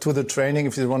like to the training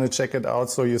if you want to check it out,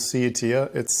 so you see it here.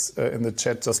 It's in the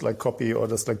chat, just like copy or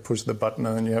just like push the button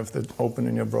and you have it open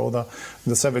in your browser. And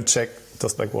just have a check,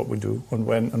 just like what we do and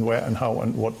when and where and how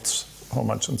and how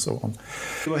much and so on.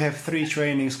 We'll have 3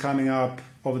 trainings coming up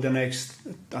over the next,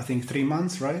 I think, 3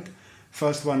 months, right?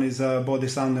 First one is Body,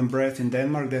 Sound and Breath in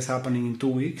Denmark. That's happening in 2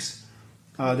 weeks.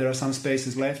 There are some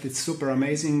spaces left. It's super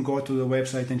amazing. Go to the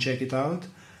website and check it out.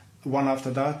 One after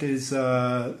that is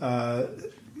Sana's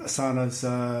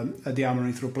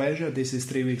Dearmouring Through Pleasure. This is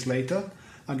 3 weeks later.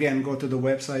 again, go to the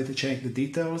website to check the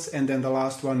details. And then the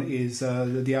last one is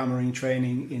the Dearmouring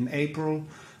training in April.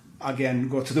 Again,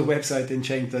 go to the website and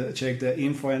check the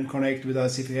info and connect with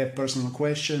us if you have personal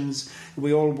questions.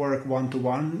 We all work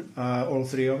one-to-one, all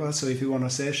three of us. So if you want a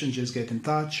session, just get in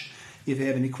touch. If you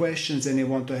have any questions and you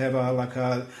want to have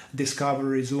a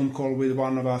discovery Zoom call with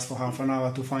one of us for half an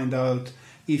hour to find out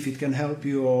if it can help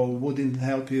you or wouldn't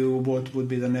help you, what would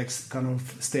be the next kind of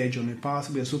stage on your path,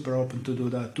 we are super open to do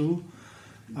that too.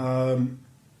 Am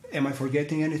I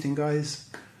forgetting anything, guys?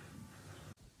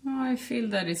 I feel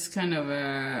that it's kind of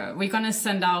we're gonna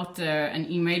send out an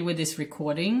email with this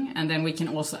recording, and then we can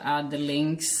also add the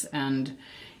links and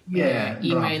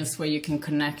emails where you can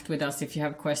connect with us if you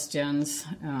have questions.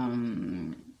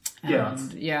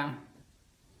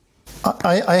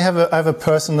 I have a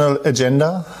personal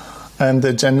agenda. And the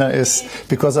agenda is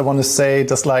because I want to say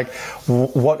just like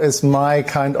what is my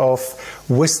kind of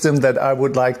wisdom that I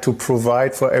would like to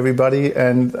provide for everybody.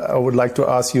 And I would like to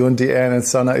ask you and Deanne and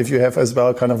Sana if you have as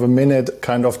well kind of a minute,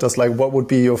 kind of just like what would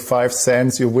be your 5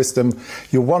 cents, your wisdom,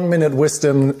 your 1 minute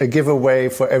wisdom, a giveaway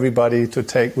for everybody to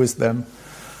take with them.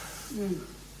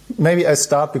 Maybe I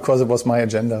start because it was my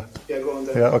agenda. Yeah, go on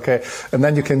then. Yeah, okay. And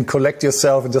then you can collect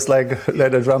yourself and just like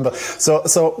let it rumble.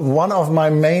 So one of my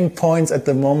main points at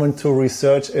the moment to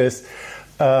research is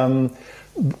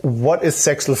what is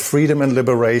sexual freedom and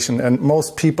liberation? And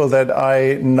most people that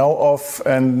I know of,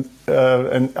 and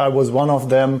I was one of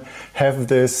them, have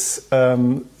this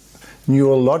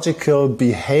neurological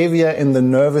behavior in the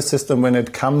nervous system when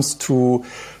it comes to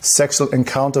sexual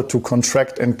encounter to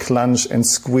contract and clench and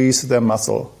squeeze their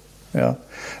muscle. Yeah,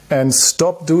 and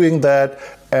stop doing that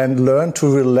and learn to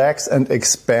relax and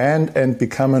expand and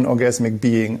become an orgasmic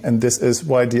being. And this is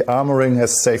why Dearmouring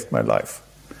has saved my life.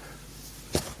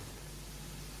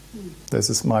 This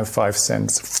is my 5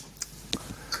 cents.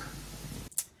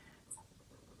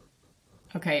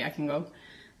 Okay, I can go.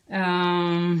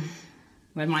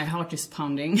 Well, my heart is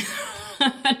pounding.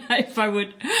 If I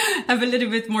would have a little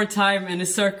bit more time in a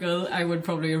circle, I would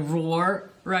probably roar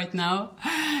right now.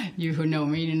 You who know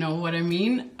me, you know what I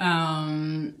mean.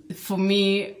 For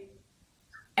me,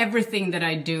 everything that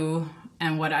I do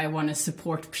and what I want to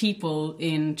support people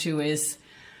into is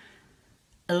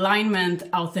alignment,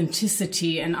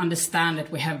 authenticity, and understand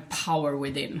that we have power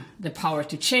within. The power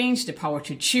to change, the power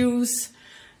to choose,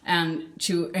 and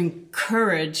to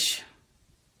encourage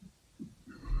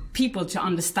people to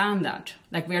understand that.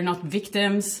 Like, we are not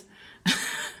victims.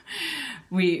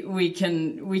 we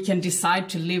can decide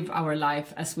to live our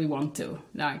life as we want to.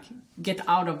 Like, get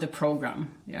out of the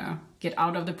program. Yeah, get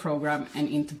out of the program and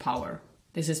into power.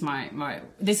 This is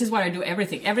this is what I do.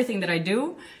 Everything that I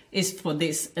do is for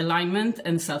this alignment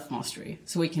and self-mastery,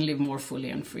 so we can live more fully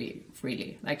and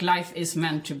freely. Like, life is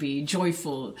meant to be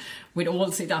joyful with all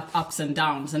its ups and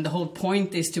downs, and the whole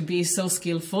point is to be so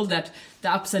skillful that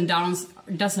the ups and downs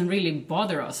doesn't really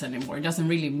bother us anymore. It doesn't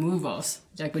really move us.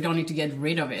 Like, we don't need to get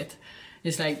rid of it.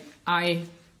 It's like, I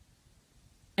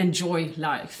enjoy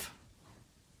life.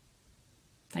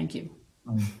 Thank you.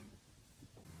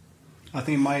 I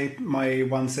think my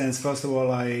 1 cent, first of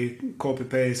all, I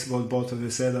copy-paste what both of you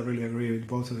said. I really agree with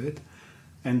both of it.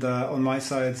 And on my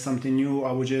side, something new,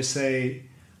 I would just say,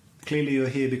 clearly you're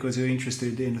here because you're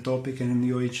interested in the topic and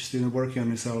you're interested in working on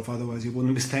yourself. Otherwise, you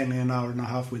wouldn't be spending an hour and a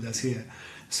half with us here.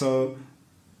 So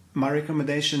my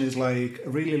recommendation is, like,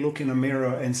 really look in a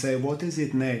mirror and say, what is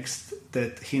it next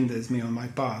that hinders me on my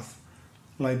path?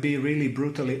 Like, be really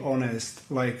brutally honest.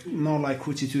 Like, not like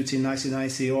hoochie-toochie,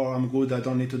 nicey-nicey, oh, I'm good, I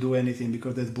don't need to do anything,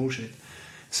 because that's bullshit.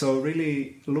 So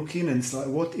really look in and say,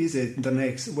 what is it the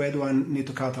next? Where do I need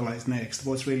to catalyze next?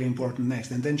 What's really important next?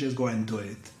 And then just go and do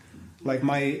it. Like,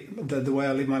 the way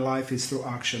I live my life is through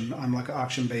action. I'm like an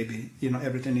action baby. You know,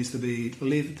 everything needs to be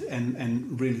lived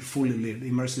and really fully lived.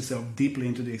 Immerse yourself deeply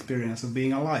into the experience of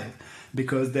being alive.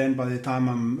 Because then by the time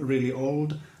I'm really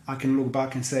old, I can look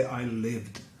back and say, I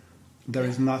lived. There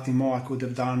is nothing more I could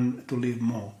have done to live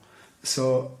more.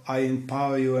 So I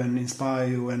empower you and inspire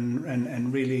you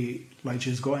and really, like,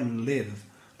 just go and live.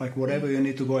 Like, whatever you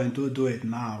need to go and do it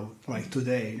now, like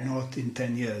today, not in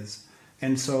 10 years.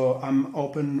 And so I'm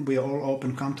open, we are all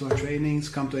open. Come to our trainings,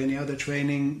 come to any other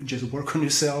training, just work on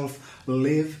yourself,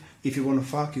 live. If you want to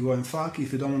fuck, you go and fuck.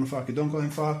 If you don't want to fuck, you don't go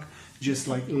and fuck. Just,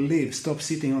 like, live. Stop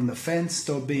sitting on the fence.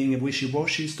 Stop being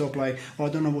wishy-washy. Stop like, oh, I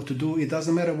don't know what to do. It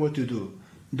doesn't matter what you do.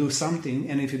 Do something,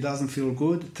 and if it doesn't feel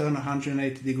good, turn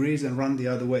 180 degrees and run the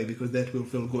other way, because that will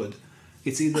feel good.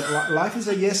 It's either, life is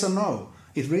a yes or no.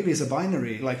 It really is a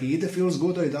binary. Like, it either feels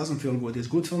good or it doesn't feel good. It's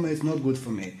good for me, it's not good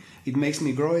for me. It makes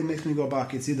me grow, it makes me go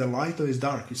back. It's either light or it's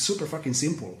dark. It's super fucking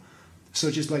simple. So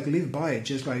just like live by it,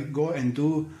 just like go and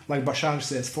do, like Bashar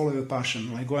says, follow your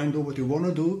passion. Like go and do what you want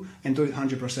to do and do it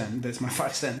 100%. That's my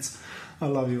 5 cents. I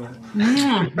love you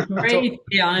all. Great.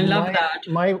 Yeah, I love that.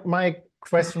 My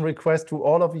question request to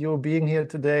all of you being here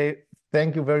today.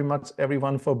 Thank you very much,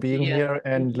 everyone, for being here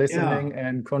and listening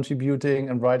and contributing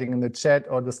and writing in the chat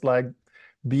or just like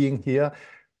being here.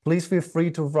 Please feel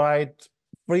free to write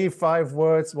 3-5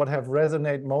 words what have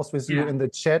resonated most with you in the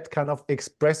chat. Kind of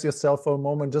express yourself for a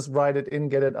moment. Just write it in,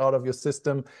 get it out of your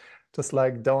system. Just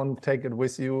like don't take it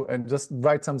with you and just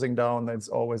write something down. That's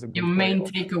always a good your main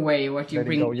takeaway, what you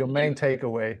bring. Your main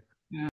takeaway.